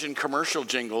television commercial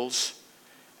jingles,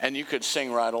 and you could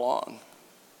sing right along.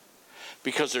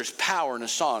 Because there's power in a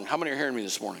song. How many are hearing me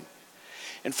this morning?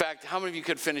 In fact, how many of you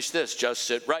could finish this? Just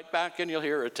sit right back and you'll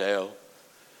hear a tale.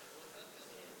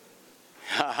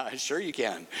 Sure you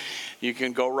can. You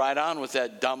can go right on with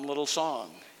that dumb little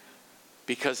song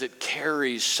because it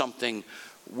carries something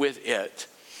with it.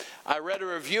 I read a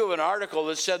review of an article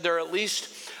that said there are at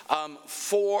least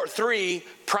three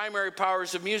primary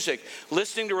powers of music: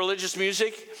 listening to religious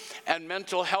music and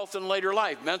mental health in later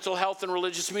life. Mental health and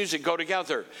religious music go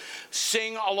together.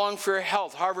 Sing along for your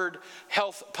health, Harvard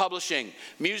Health Publishing.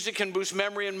 Music can boost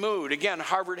memory and mood. Again,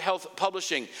 Harvard Health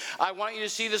Publishing. I want you to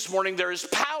see this morning there is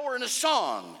power in a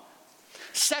song.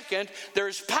 Second, there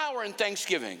is power in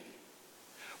thanksgiving.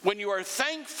 When you are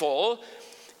thankful,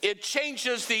 it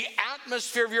changes the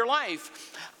atmosphere of your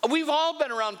life. We've all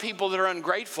been around people that are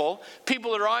ungrateful,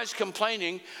 people that are always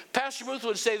complaining. Pastor Booth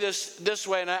would say this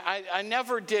way, and I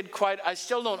never did quite, I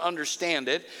still don't understand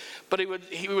it, but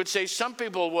he would say some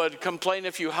people would complain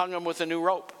if you hung them with a new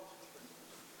rope.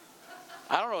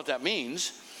 I don't know what that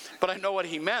means, but I know what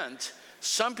he meant.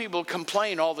 Some people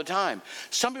complain all the time.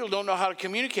 Some people don't know how to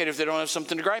communicate if they don't have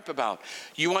something to gripe about.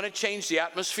 You want to change the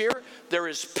atmosphere? There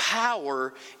is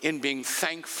power in being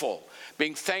thankful.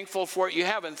 Being thankful for what you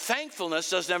have. And thankfulness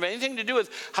doesn't have anything to do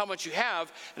with how much you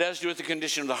have. It has to do with the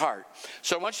condition of the heart.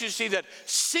 So I want you to see that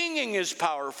singing is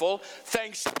powerful.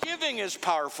 Thanksgiving is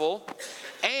powerful.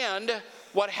 And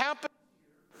what happens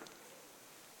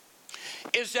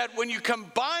is that when you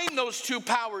combine those two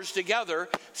powers together,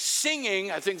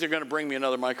 singing, I think they're going to bring me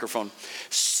another microphone.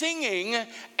 Singing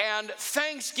and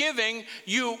thanksgiving,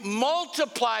 you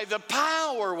multiply the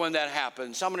power when that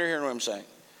happens. How many are hearing what I'm saying?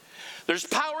 There's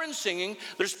power in singing,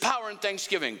 there's power in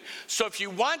thanksgiving. So if you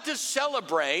want to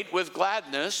celebrate with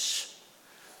gladness,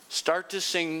 start to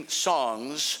sing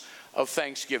songs of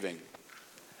thanksgiving.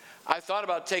 I thought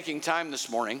about taking time this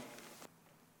morning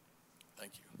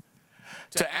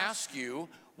to ask you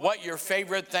what your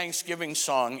favorite Thanksgiving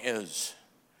song is.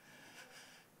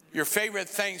 Your favorite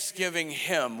Thanksgiving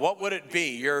hymn, what would it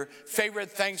be? Your favorite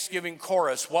Thanksgiving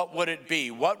chorus, what would it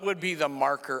be? What would be the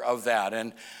marker of that?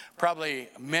 And probably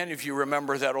many of you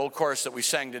remember that old chorus that we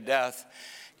sang to death,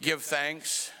 Give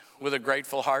Thanks with a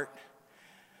Grateful Heart.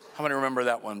 How many remember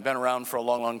that one? Been around for a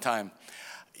long, long time.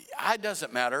 It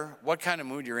doesn't matter what kind of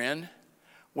mood you're in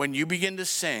when you begin to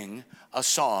sing a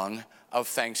song of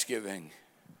thanksgiving.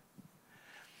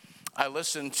 I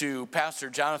listened to Pastor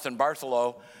Jonathan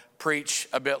Bartholow preach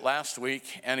a bit last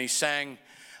week, and he sang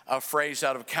a phrase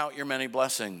out of Count Your Many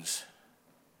Blessings.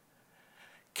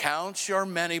 Count your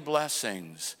many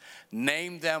blessings,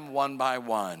 name them one by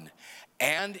one,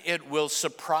 and it will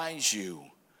surprise you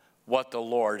what the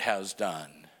Lord has done.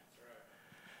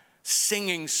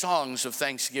 Singing songs of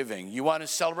thanksgiving. You want to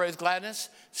celebrate with gladness?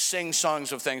 Sing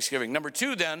songs of thanksgiving. Number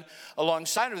two, then,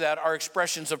 alongside of that are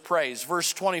expressions of praise.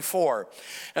 Verse 24.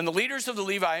 And the leaders of the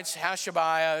Levites,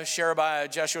 Hashabiah, Sherebiah,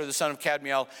 Jeshua the son of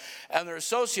Kadmiel, and their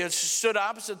associates stood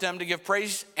opposite them to give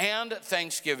praise and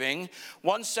thanksgiving,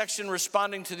 one section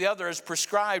responding to the other as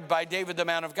prescribed by David the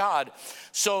man of God.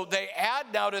 So they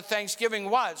add now to thanksgiving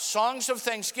what? Songs of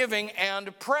thanksgiving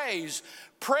and praise.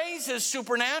 Praise is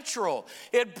supernatural.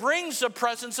 It brings the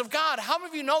presence of God. How many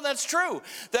of you know that's true?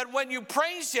 That when you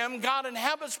praise him, God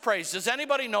inhabits praise. Does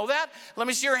anybody know that? Let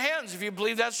me see your hands if you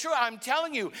believe that's true. I'm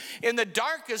telling you, in the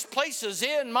darkest places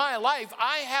in my life,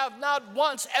 I have not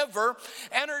once ever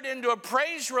entered into a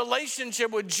praise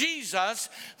relationship with Jesus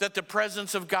that the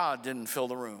presence of God didn't fill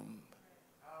the room.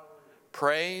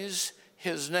 Praise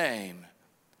his name.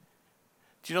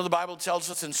 Do you know the Bible tells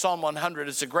us in Psalm 100,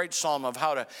 it's a great psalm of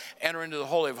how to enter into the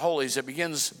Holy of Holies. It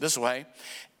begins this way: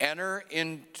 enter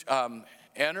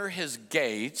his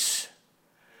gates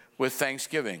with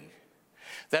thanksgiving.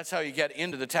 That's how you get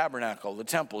into the tabernacle, the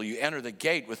temple. You enter the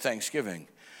gate with thanksgiving.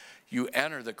 You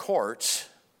enter the courts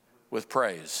with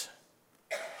praise.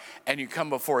 And you come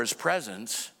before his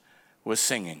presence with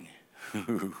singing.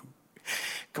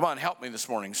 Come on, help me this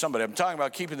morning, somebody. I'm talking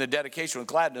about keeping the dedication with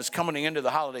gladness coming into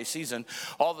the holiday season.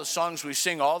 All the songs we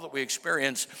sing, all that we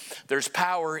experience, there's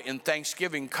power in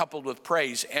thanksgiving coupled with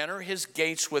praise. Enter his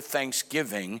gates with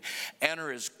thanksgiving.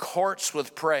 Enter his courts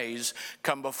with praise.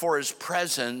 Come before his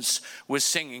presence with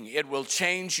singing. It will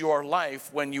change your life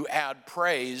when you add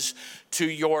praise to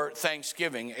your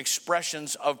thanksgiving.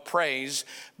 Expressions of praise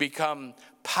become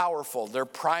powerful. They're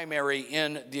primary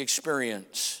in the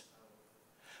experience.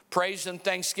 Praise and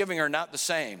thanksgiving are not the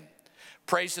same.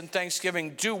 Praise and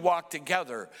thanksgiving do walk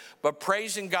together, but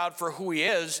praising God for who he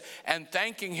is and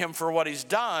thanking him for what he's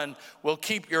done will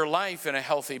keep your life in a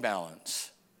healthy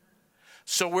balance.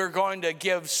 So we're going to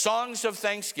give songs of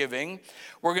thanksgiving.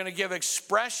 We're going to give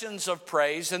expressions of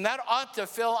praise, and that ought to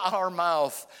fill our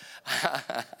mouth.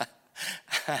 How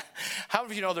many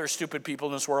of you know there are stupid people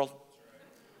in this world?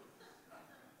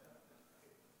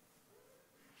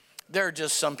 There are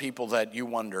just some people that you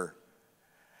wonder,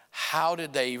 how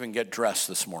did they even get dressed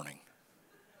this morning?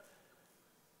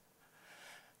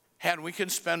 And we can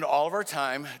spend all of our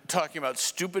time talking about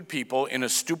stupid people in a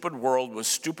stupid world with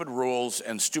stupid rules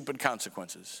and stupid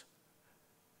consequences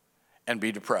and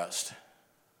be depressed.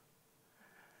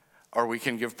 Or we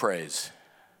can give praise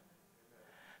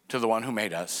to the one who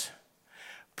made us,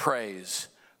 praise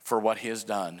for what he has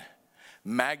done,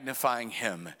 magnifying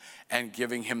him and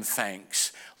giving him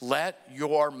thanks. Let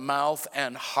your mouth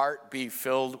and heart be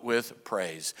filled with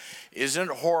praise. Isn't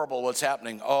it horrible what's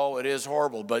happening? Oh, it is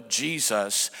horrible, but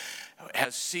Jesus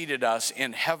has seated us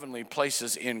in heavenly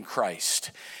places in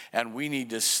Christ, and we need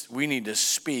to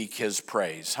speak his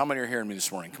praise. How many are hearing me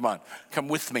this morning? Come on, come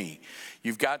with me.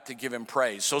 You've got to give him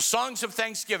praise. So songs of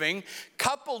thanksgiving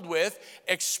coupled with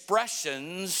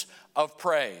expressions of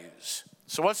praise.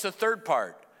 So what's the third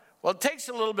part? Well, it takes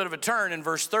a little bit of a turn in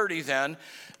verse 30 then.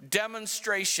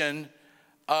 Demonstration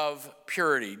of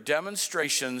purity.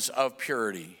 Demonstrations of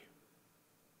purity.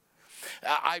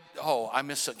 I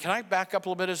missed it. Can I back up a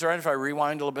little bit? Is it all right if I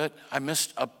rewind a little bit? I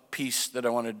missed a piece that I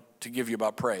wanted to give you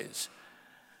about praise.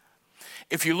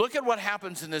 If you look at what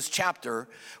happens in this chapter,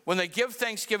 when they give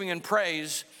thanksgiving and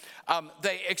praise,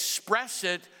 they express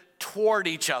it toward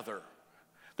each other.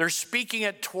 They're speaking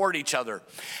it toward each other.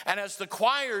 And as the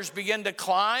choirs begin to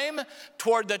climb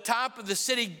toward the top of the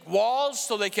city walls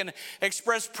so they can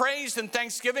express praise and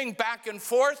thanksgiving back and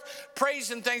forth,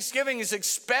 praise and thanksgiving is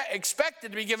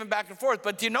expected to be given back and forth.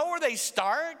 But do you know where they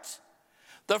start?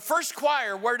 The first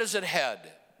choir, where does it head?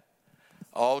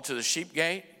 Oh, to the sheep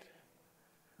gate?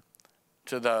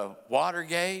 To the water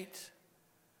gate?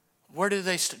 Where do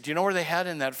they, do you know where they head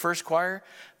in that first choir?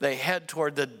 They head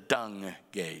toward the dung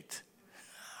gate.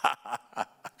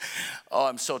 Oh,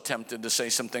 I'm so tempted to say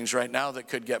some things right now that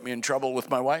could get me in trouble with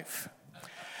my wife.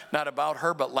 Not about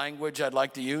her, but language I'd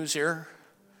like to use here.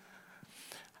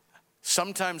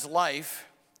 Sometimes life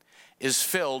is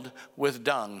filled with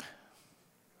dung.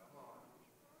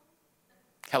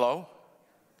 Hello?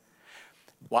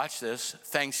 Watch this.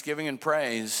 Thanksgiving and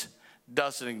praise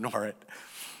doesn't ignore it.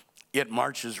 It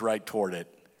marches right toward it.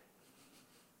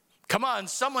 Come on,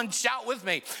 someone shout with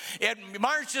me. It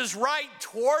marches right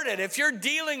toward it. If you're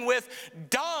dealing with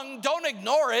dung, don't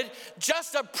ignore it.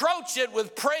 Just approach it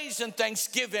with praise and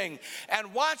thanksgiving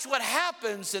and watch what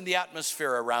happens in the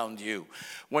atmosphere around you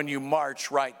when you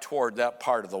march right toward that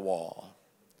part of the wall.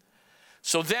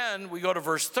 So then we go to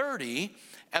verse 30,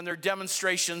 and they're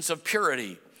demonstrations of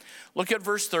purity. Look at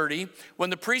verse 30.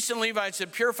 When the priests and Levites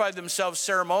had purified themselves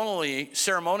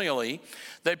ceremonially,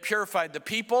 they purified the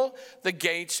people, the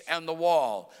gates, and the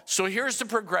wall. So here's the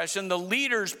progression. The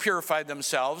leaders purified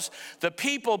themselves. The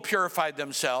people purified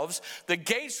themselves. The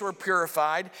gates were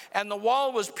purified, and the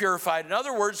wall was purified. In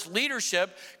other words,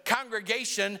 leadership,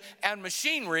 congregation, and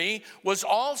machinery was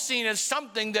all seen as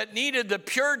something that needed the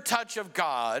pure touch of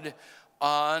God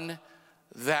on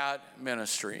that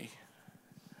ministry.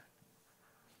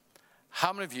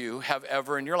 How many of you have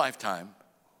ever in your lifetime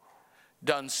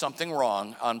done something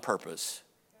wrong on purpose?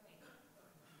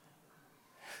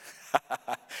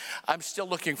 I'm still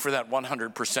looking for that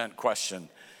 100% question.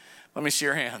 Let me see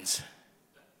your hands.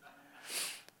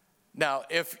 Now,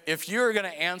 if you're going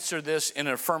to answer this in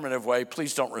an affirmative way,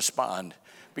 please don't respond.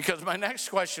 Because my next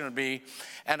question would be,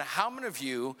 and how many of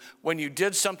you, when you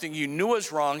did something you knew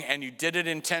was wrong and you did it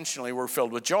intentionally, were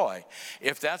filled with joy?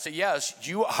 If that's a yes,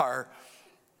 you are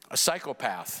a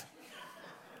psychopath.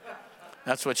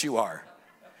 That's what you are.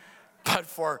 But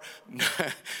for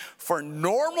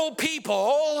normal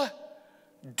people,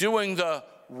 doing the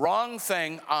wrong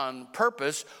thing on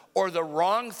purpose or the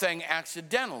wrong thing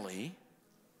accidentally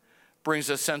brings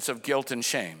a sense of guilt and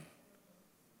shame.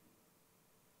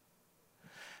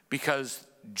 Because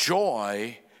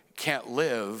joy can't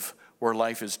live where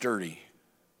life is dirty.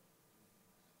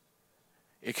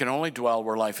 It can only dwell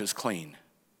where life is clean.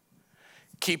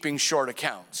 Keeping short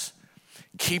accounts,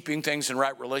 keeping things in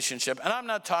right relationship. And I'm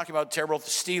not talking about terrible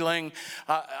stealing,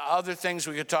 other things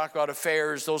we could talk about,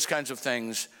 affairs, those kinds of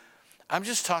things. I'm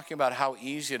just talking about how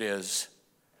easy it is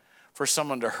for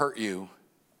someone to hurt you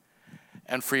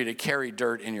and for you to carry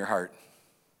dirt in your heart.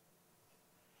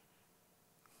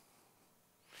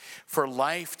 For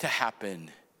life to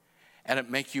happen and it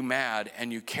make you mad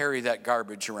and you carry that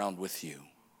garbage around with you.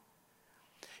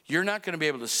 You're not going to be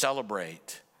able to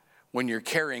celebrate when you're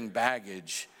carrying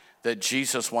baggage that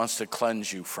Jesus wants to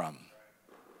cleanse you from.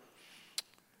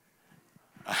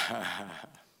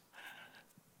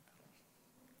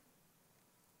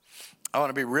 I want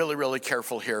to be really, really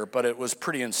careful here, but it was a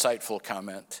pretty insightful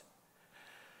comment.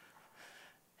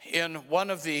 In one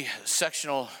of the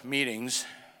sectional meetings,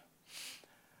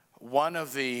 one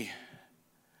of the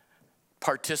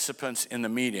participants in the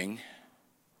meeting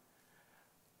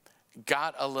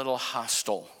got a little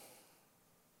hostile.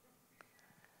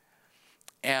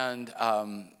 And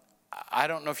I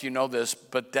don't know if you know this,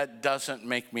 but that doesn't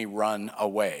make me run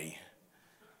away.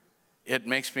 It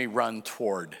makes me run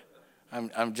toward.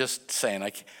 I'm just saying,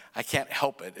 I can't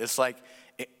help it. It's like,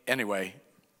 anyway,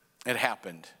 it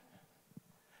happened.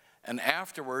 And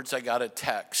afterwards, I got a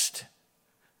text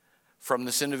from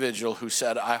this individual who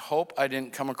said, I hope I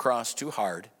didn't come across too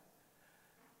hard.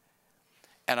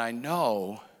 And I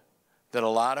know that a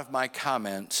lot of my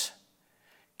comments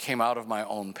came out of my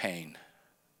own pain.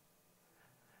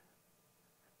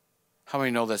 How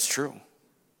many know that's true?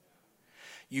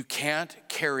 You can't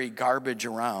carry garbage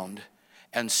around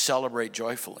and celebrate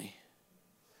joyfully.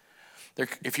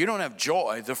 If you don't have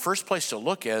joy, the first place to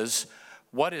look is,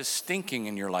 what is stinking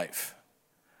in your life?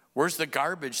 Where's the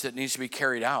garbage that needs to be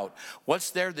carried out?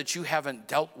 What's there that you haven't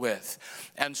dealt with?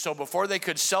 And so before they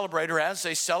could celebrate, or as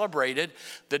they celebrated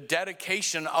the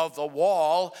dedication of the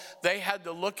wall, they had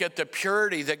to look at the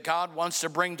purity that God wants to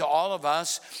bring to all of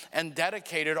us and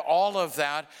dedicated all of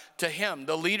that to Him.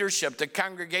 The leadership, the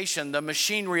congregation, the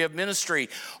machinery of ministry,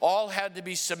 all had to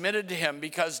be submitted to Him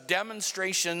because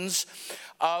demonstrations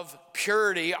of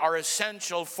purity are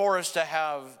essential for us to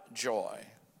have joy.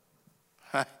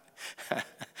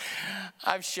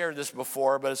 I've shared this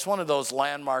before, but it's one of those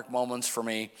landmark moments for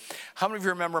me. How many of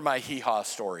you remember my hee-haw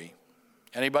story?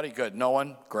 Anybody? Good. No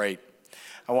one? Great.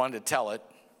 I wanted to tell it.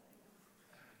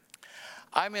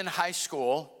 I'm in high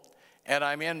school, and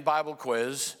I'm in Bible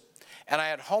quiz, and I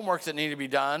had homework that needed to be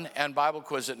done and Bible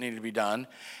quiz that needed to be done,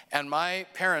 and my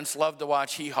parents loved to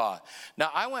watch hee-haw. Now,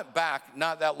 I went back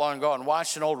not that long ago and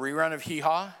watched an old rerun of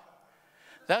hee-haw.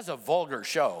 That's a vulgar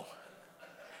show.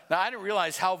 Now, I didn't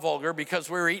realize how vulgar because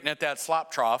we were eating at that slop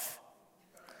trough.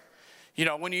 You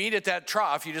know, when you eat at that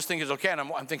trough, you just think it's okay. And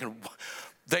I'm thinking,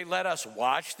 they let us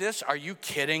watch this? Are you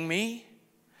kidding me?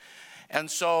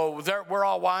 And so we're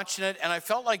all watching it. And I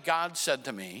felt like God said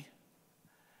to me,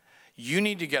 you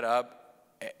need to get up.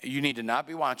 You need to not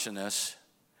be watching this.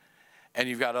 And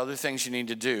you've got other things you need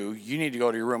to do. You need to go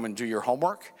to your room and do your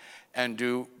homework and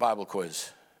do Bible quiz.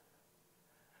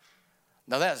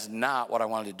 Now, that's not what I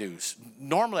wanted to do.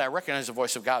 Normally, I recognize the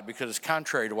voice of God because it's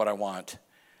contrary to what I want.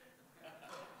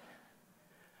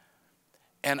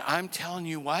 And I'm telling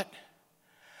you what,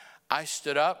 I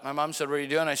stood up. My mom said, what are you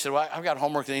doing? I said, well, I've got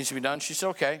homework that needs to be done. She said,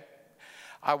 okay.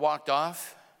 I walked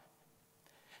off.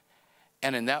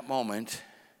 And in that moment,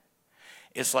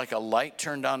 it's like a light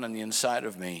turned on the inside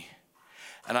of me.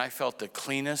 And I felt the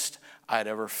cleanest I'd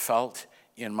ever felt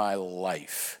in my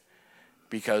life.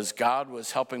 Because God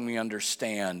was helping me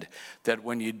understand that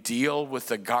when you deal with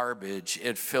the garbage,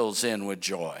 it fills in with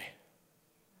joy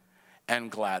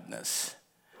and gladness.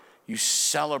 You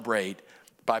celebrate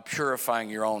by purifying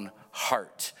your own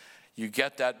heart. You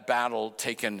get that battle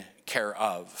taken care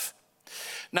of.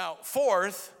 Now,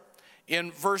 fourth,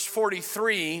 in verse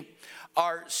 43,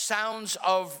 are sounds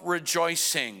of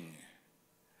rejoicing.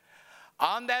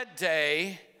 On that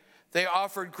day, they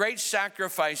offered great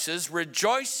sacrifices,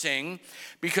 rejoicing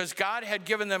because God had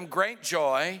given them great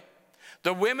joy.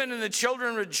 The women and the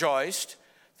children rejoiced.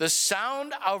 The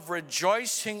sound of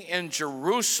rejoicing in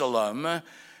Jerusalem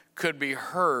could be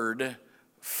heard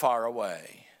far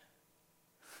away.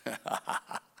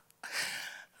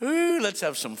 Ooh, let's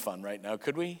have some fun right now,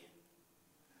 could we?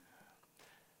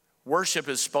 Worship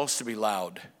is supposed to be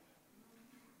loud.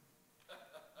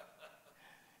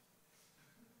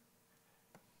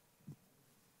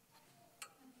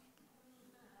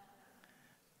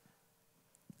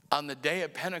 On the day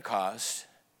of Pentecost,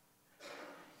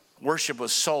 worship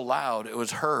was so loud it was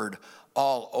heard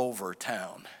all over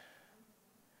town.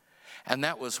 And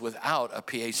that was without a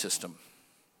PA system.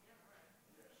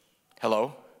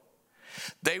 Hello?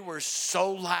 They were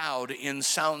so loud in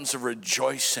sounds of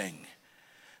rejoicing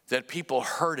that people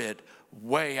heard it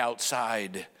way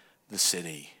outside the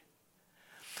city.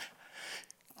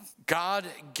 God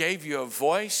gave you a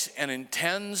voice and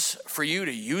intends for you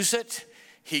to use it.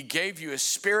 He gave you a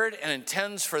spirit and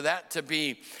intends for that to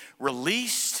be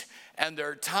released. And there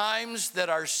are times that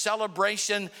our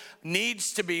celebration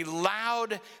needs to be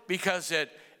loud because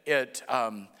it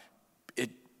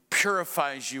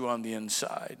purifies you on the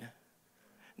inside.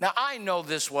 Now, I know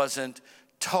this wasn't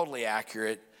totally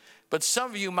accurate, but some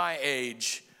of you my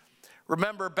age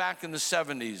remember back in the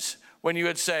 70s when you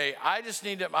would say, I just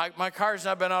need to, my car's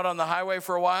not been out on the highway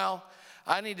for a while.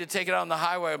 I need to take it out on the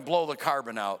highway and blow the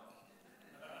carbon out.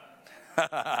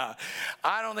 I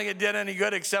don't think it did any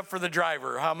good except for the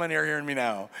driver. How many are hearing me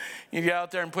now? You get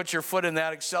out there and put your foot in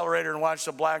that accelerator and watch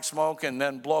the black smoke and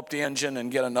then blow up the engine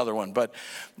and get another one. But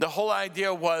the whole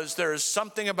idea was there is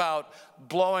something about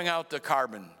blowing out the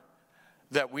carbon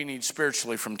that we need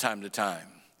spiritually from time to time.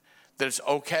 That it's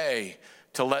okay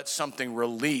to let something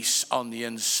release on the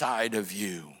inside of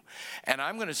you. And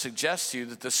I'm going to suggest to you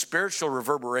that the spiritual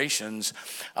reverberations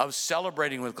of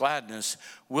celebrating with gladness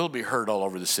will be heard all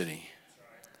over the city.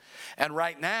 And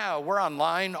right now, we're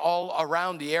online all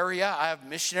around the area. I have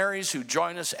missionaries who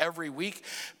join us every week,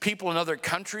 people in other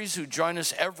countries who join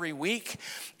us every week.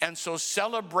 And so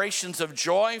celebrations of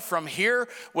joy from here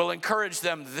will encourage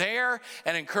them there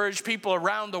and encourage people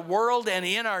around the world and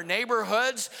in our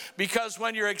neighborhoods, because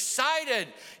when you're excited,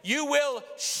 you will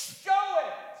show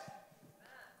it.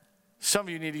 Some of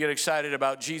you need to get excited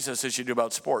about Jesus as you do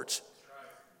about sports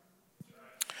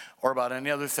or about any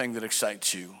other thing that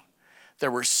excites you. There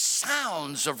were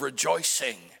sounds of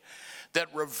rejoicing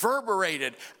that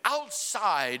reverberated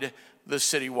outside the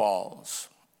city walls.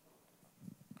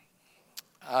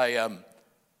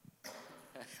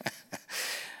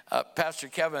 Pastor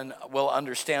Kevin will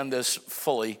understand this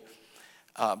fully,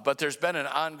 but there's been an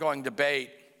ongoing debate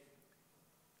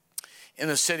in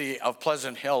the city of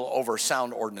Pleasant Hill over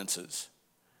sound ordinances.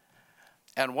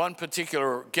 And one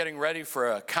particular, getting ready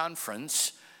for a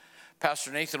conference,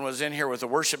 Pastor Nathan was in here with the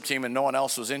worship team and no one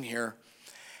else was in here.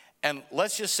 And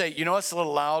let's just say, you know it's a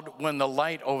little loud when the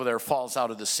light over there falls out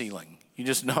of the ceiling. You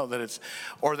just know that it's,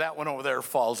 or that one over there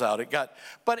falls out.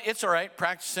 But it's all right,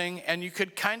 practicing, and you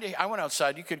could I went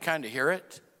outside, you could kind of hear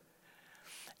it.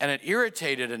 And it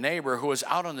irritated a neighbor who was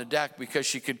out on the deck because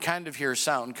she could kind of hear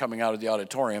sound coming out of the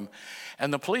auditorium,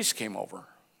 and the police came over.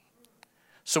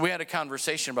 So we had a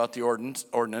conversation about the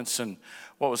ordinance and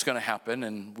what was going to happen,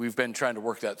 and we've been trying to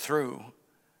work that through.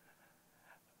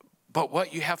 But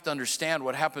what you have to understand,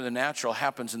 what happened in the natural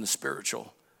happens in the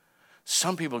spiritual.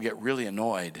 Some people get really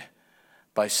annoyed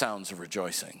by sounds of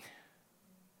rejoicing.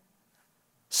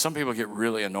 Some people get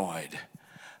really annoyed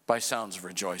by sounds of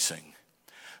rejoicing.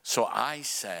 So I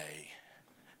say,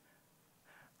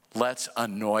 let's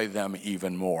annoy them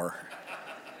even more.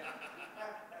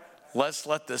 Let's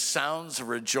let the sounds of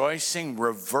rejoicing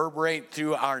reverberate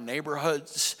through our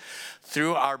neighborhoods,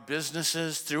 through our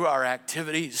businesses, through our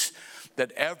activities,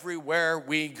 that everywhere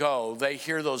we go, they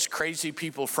hear those crazy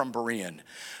people from Berean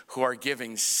who are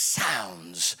giving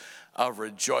sounds of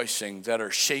rejoicing that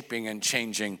are shaping and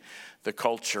changing the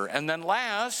culture. And then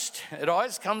last, it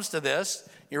always comes to this.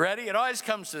 You ready? It always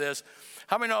comes to this.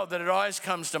 How many know that it always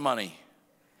comes to money?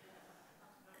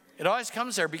 It always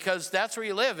comes there because that's where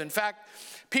you live. In fact,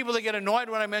 people that get annoyed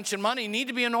when I mention money need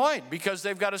to be annoyed because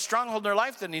they've got a stronghold in their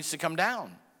life that needs to come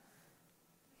down.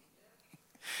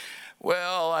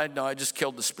 Well, I know I just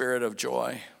killed the spirit of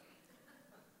joy.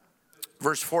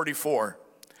 Verse 44.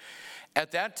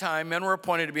 At that time, men were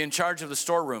appointed to be in charge of the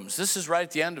storerooms. This is right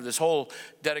at the end of this whole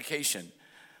dedication.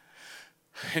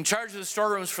 In charge of the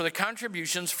storerooms for the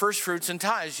contributions, first fruits, and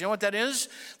tithes. You know what that is?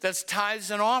 That's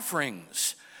tithes and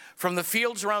offerings. From the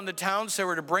fields around the towns, they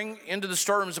were to bring into the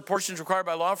storerooms the portions required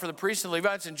by law for the priests and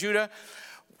Levites in Judah.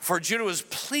 For Judah was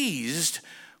pleased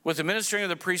with the ministering of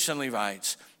the priests and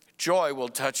Levites. Joy will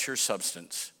touch your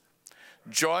substance.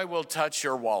 Joy will touch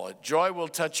your wallet. Joy will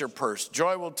touch your purse.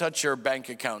 Joy will touch your bank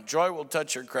account. Joy will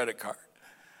touch your credit card.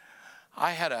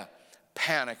 I had a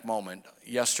panic moment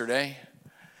yesterday.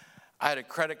 I had a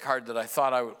credit card that I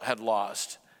thought I had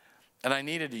lost. And I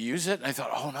needed to use it. And I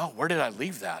thought, oh no, where did I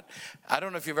leave that? I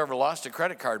don't know if you've ever lost a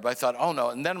credit card, but I thought, oh no.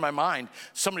 And then in my mind,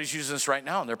 somebody's using this right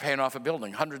now and they're paying off a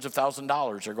building. Hundreds of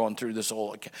 $1,000s are going through this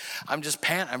whole, I'm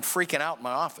freaking out in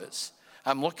my office.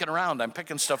 I'm looking around, I'm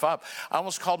picking stuff up. I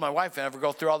almost called my wife and I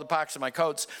go through all the pockets of my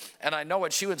coats. And I know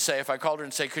what she would say if I called her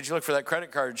and say, could you look for that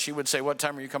credit card? She would say, what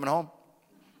time are you coming home?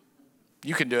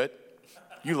 You can do it.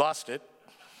 You lost it.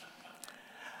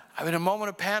 I'm in a moment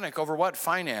of panic over what?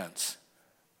 Finance.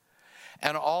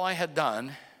 And all I had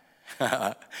done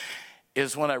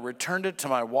is when I returned it to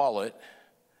my wallet,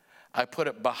 I put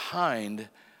it behind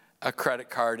a credit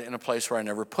card in a place where I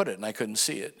never put it, and I couldn't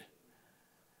see it.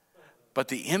 But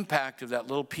the impact of that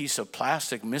little piece of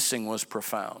plastic missing was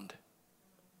profound.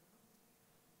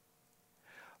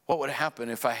 What would happen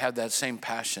if I had that same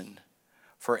passion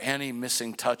for any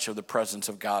missing touch of the presence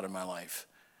of God in my life?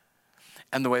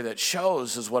 And the way that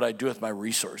shows is what I do with my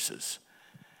resources.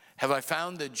 Have I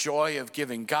found the joy of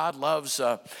giving? God loves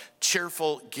a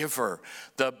cheerful giver.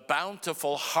 The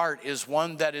bountiful heart is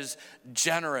one that is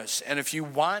generous. And if you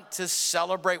want to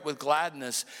celebrate with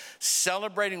gladness,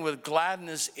 celebrating with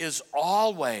gladness is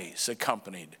always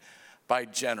accompanied by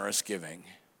generous giving.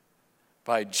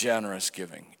 By generous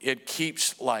giving. It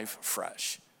keeps life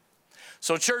fresh.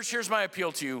 So church, here's my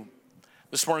appeal to you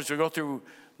this morning as we go through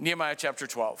Nehemiah chapter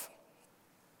 12.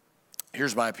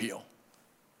 Here's my appeal.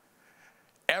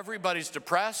 Everybody's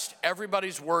depressed,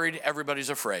 everybody's worried, everybody's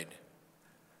afraid.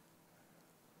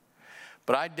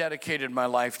 But I dedicated my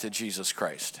life to Jesus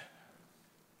Christ.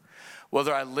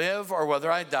 Whether I live or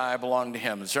whether I die, I belong to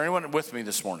him. Is there anyone with me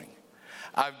this morning?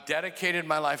 I've dedicated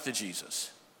my life to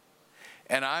Jesus.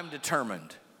 And I'm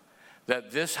determined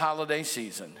that this holiday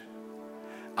season,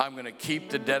 I'm going to keep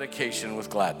the dedication with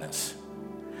gladness.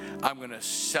 I'm going to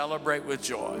celebrate with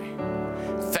joy,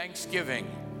 thanksgiving,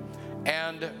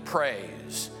 and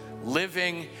praise,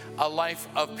 living a life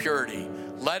of purity,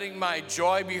 letting my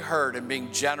joy be heard and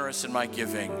being generous in my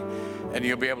giving, and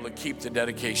you'll be able to keep the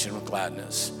dedication with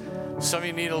gladness. Some of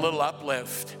you need a little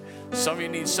uplift. Some of you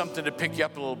need something to pick you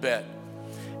up a little bit.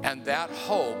 And that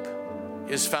hope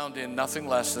is found in nothing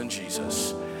less than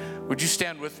Jesus. Would you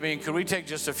stand with me? And could we take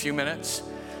just a few minutes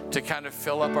to kind of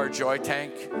fill up our joy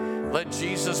tank? Let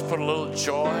Jesus put a little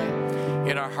joy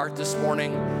in our heart this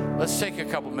morning. Let's take a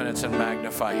couple minutes and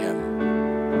magnify him.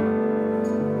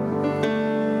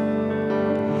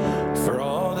 For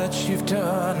all that you've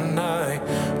done, I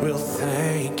will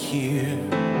thank you.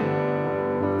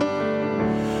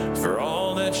 For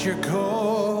all that you're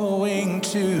going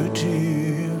to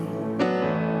do.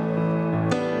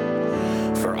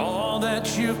 For all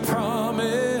that you've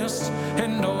promised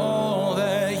and all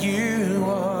that you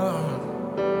are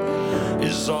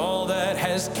is all that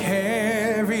has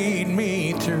carried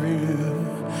me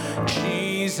through.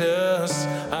 Jesus,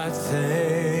 I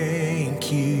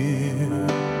thank you.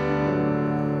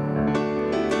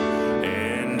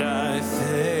 And I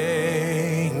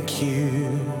thank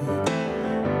you.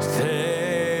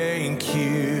 Thank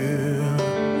you,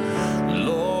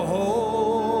 Lord.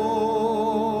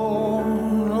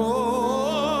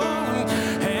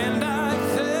 And I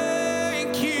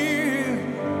thank you.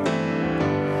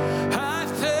 I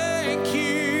thank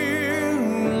you,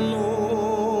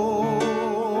 Lord.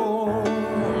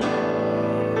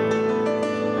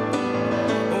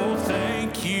 Oh,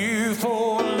 thank you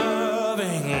for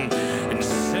loving and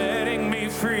setting me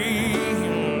free.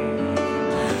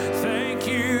 Thank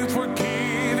you for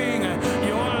giving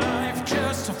your life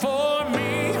just for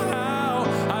me. How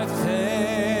I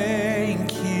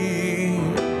thank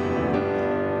you.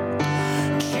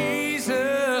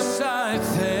 Jesus, I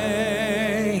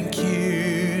thank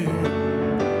you.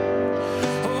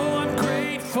 Oh, I'm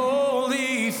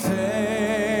gratefully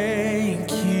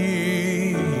thank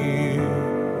you.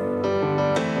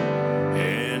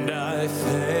 And I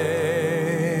thank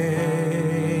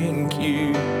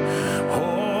you.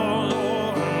 Oh,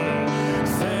 Lord,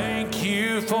 thank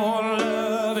you for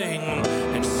loving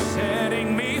and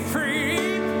setting me free.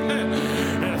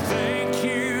 And thank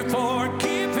you for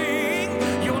giving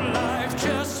your life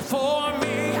just for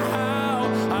me. How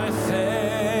I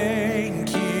thank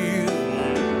you.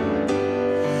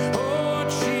 Oh,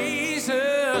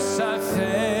 Jesus, I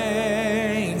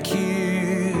thank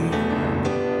you.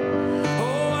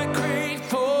 Oh, I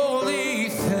gratefully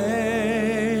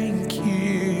thank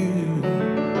you.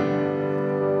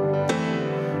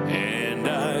 And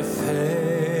I thank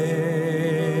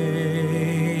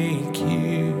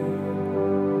you,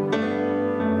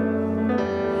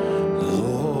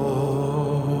 Lord.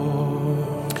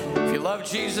 If you love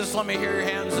Jesus, let me hear your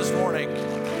hands this morning.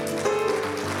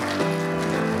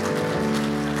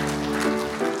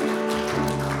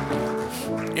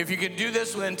 If you can do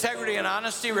this with integrity and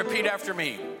honesty, repeat after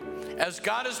me. As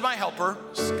God is my helper,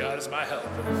 God is my helper.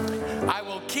 I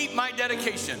will keep my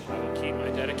dedication I will keep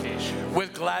my dedication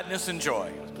with gladness and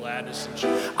joy. with gladness and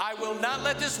joy. I will not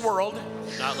let this world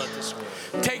Not let this world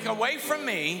take away from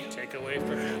me take away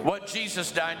from me what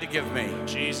Jesus died to give me.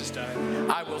 Jesus died.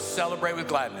 I will celebrate with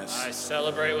gladness. I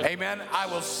celebrate with Amen. I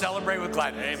will celebrate with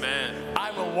gladness. Amen. I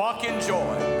will walk in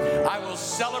joy. I will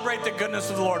celebrate the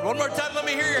goodness of the Lord. One more time, let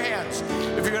me hear your hands.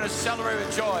 If you're going to celebrate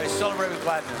with joy, celebrate with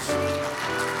gladness.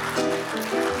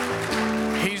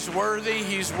 He's worthy,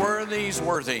 he's worthy, he's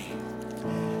worthy.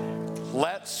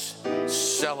 Let's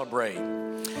celebrate.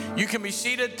 You can be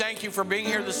seated. Thank you for being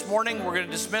here this morning. We're going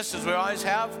to dismiss, as we always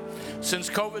have, since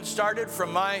COVID started,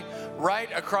 from my right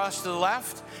across to the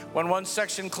left. When one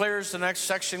section clears, the next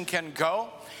section can go.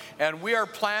 And we are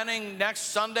planning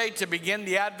next Sunday to begin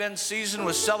the Advent season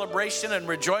with celebration and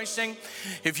rejoicing.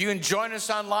 If you can join us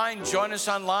online, join us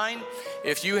online.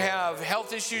 If you have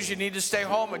health issues, you need to stay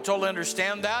home. I totally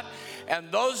understand that. And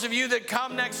those of you that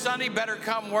come next Sunday better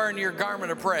come wearing your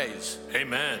garment of praise.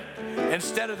 Amen.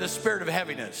 Instead of the spirit of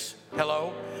heaviness.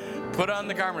 Hello? Put on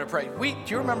the garment of praise.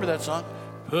 Do you remember that song?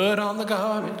 Put on the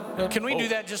garment. Can we do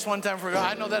that just one time for?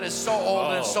 I know that is so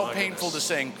old and it's so painful to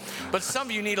sing. But some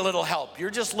of you need a little help. You're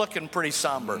just looking pretty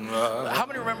somber. How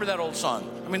many remember that old song?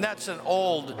 I mean, that's an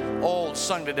old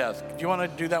sung to death. Do you want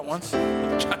to do that once?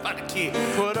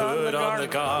 Put on the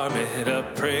garment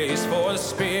of praise for the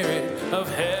spirit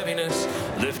of heaviness.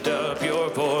 Lift up your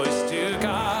voice to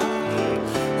God.